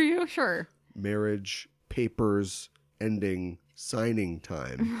 Prenup review? Sure. marriage papers ending signing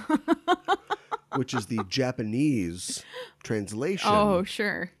time, which is the Japanese translation Oh,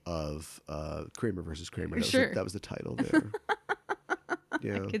 sure. of Kramer versus Kramer. Sure. That was the title there.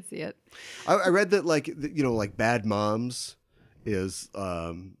 Yeah. I could see it. I read that, like, like Bad Moms is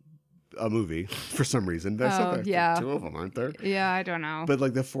a movie for some reason. There's yeah. two of them, aren't there? Yeah, I don't know. But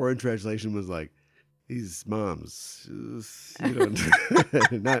like the foreign translation was like, these moms,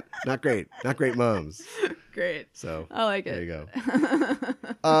 not great moms. Great. So I like it. there you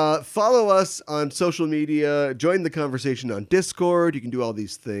go. Follow us on social media. Join the conversation on Discord. You can do all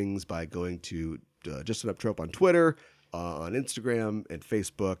these things by going to Just Enough Trope on Twitter, on Instagram and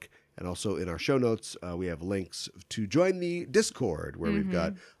Facebook. And also in our show notes, we have links to join the Discord where we've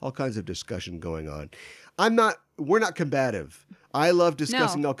got all kinds of discussion going on. We're not combative. I love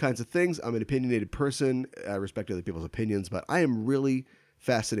discussing all kinds of things. I'm an opinionated person. I respect other people's opinions, but I am really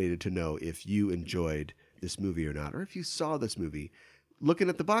fascinated to know if you enjoyed this movie or not, or if you saw this movie. Looking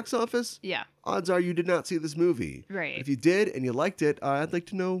at the box office, Yeah. odds are you did not see this movie. Right. If you did and you liked it, I'd like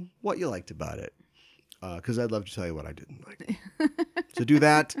to know what you liked about it. Because I'd love to tell you what I didn't like. So do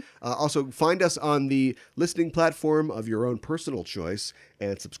that. Also, find us on the listening platform of your own personal choice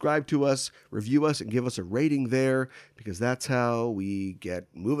and subscribe to us, review us, and give us a rating there, because that's how we get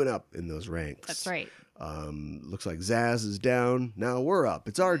moving up in those ranks. That's right. Looks like Zaz is down. Now we're up.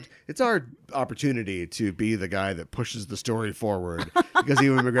 It's our opportunity to be the guy that pushes the story forward, because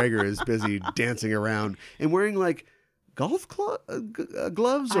Ewan McGregor is busy dancing around and wearing like golf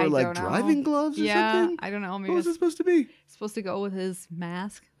gloves or like driving gloves or something. I don't know. Maybe What was it it's supposed to be? supposed to go with his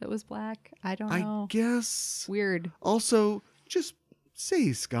mask that was black. I don't know. I guess. Weird. Also, just say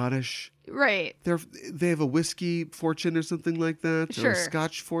he's Scottish. Right. They have a whiskey fortune or something like that, or Sure. a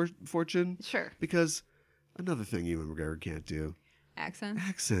Scotch fortune. Sure. Because another thing Ewan McGregor can't do: Accent.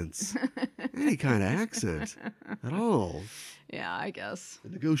 accents. Any kind of accent at all. Yeah, I guess. The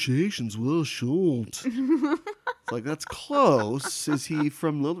negotiations will short. It's like, that's close. Is he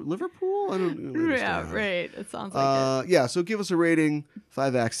from Liverpool? I don't know. Yeah, right. It sounds like it. Yeah, so give us a rating.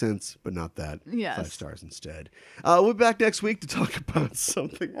 5 accents, but not that. Yes. 5 stars instead. We'll be back next week to talk about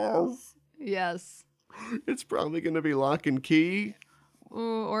something else. Yes. It's probably going to be Lock and Key.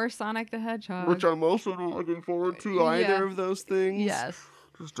 Ooh, or Sonic the Hedgehog. Which I'm also not looking forward to either of those things. Yes.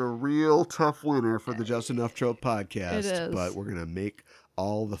 Just a real tough winner for the Just Enough Trope podcast. It is. But we're going to make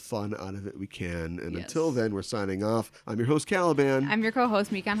all the fun out of it we can. And until then, we're signing off. I'm your host, Caliban. I'm your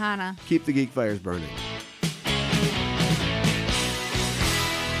co-host, Mikan Hana. Keep the geek fires burning.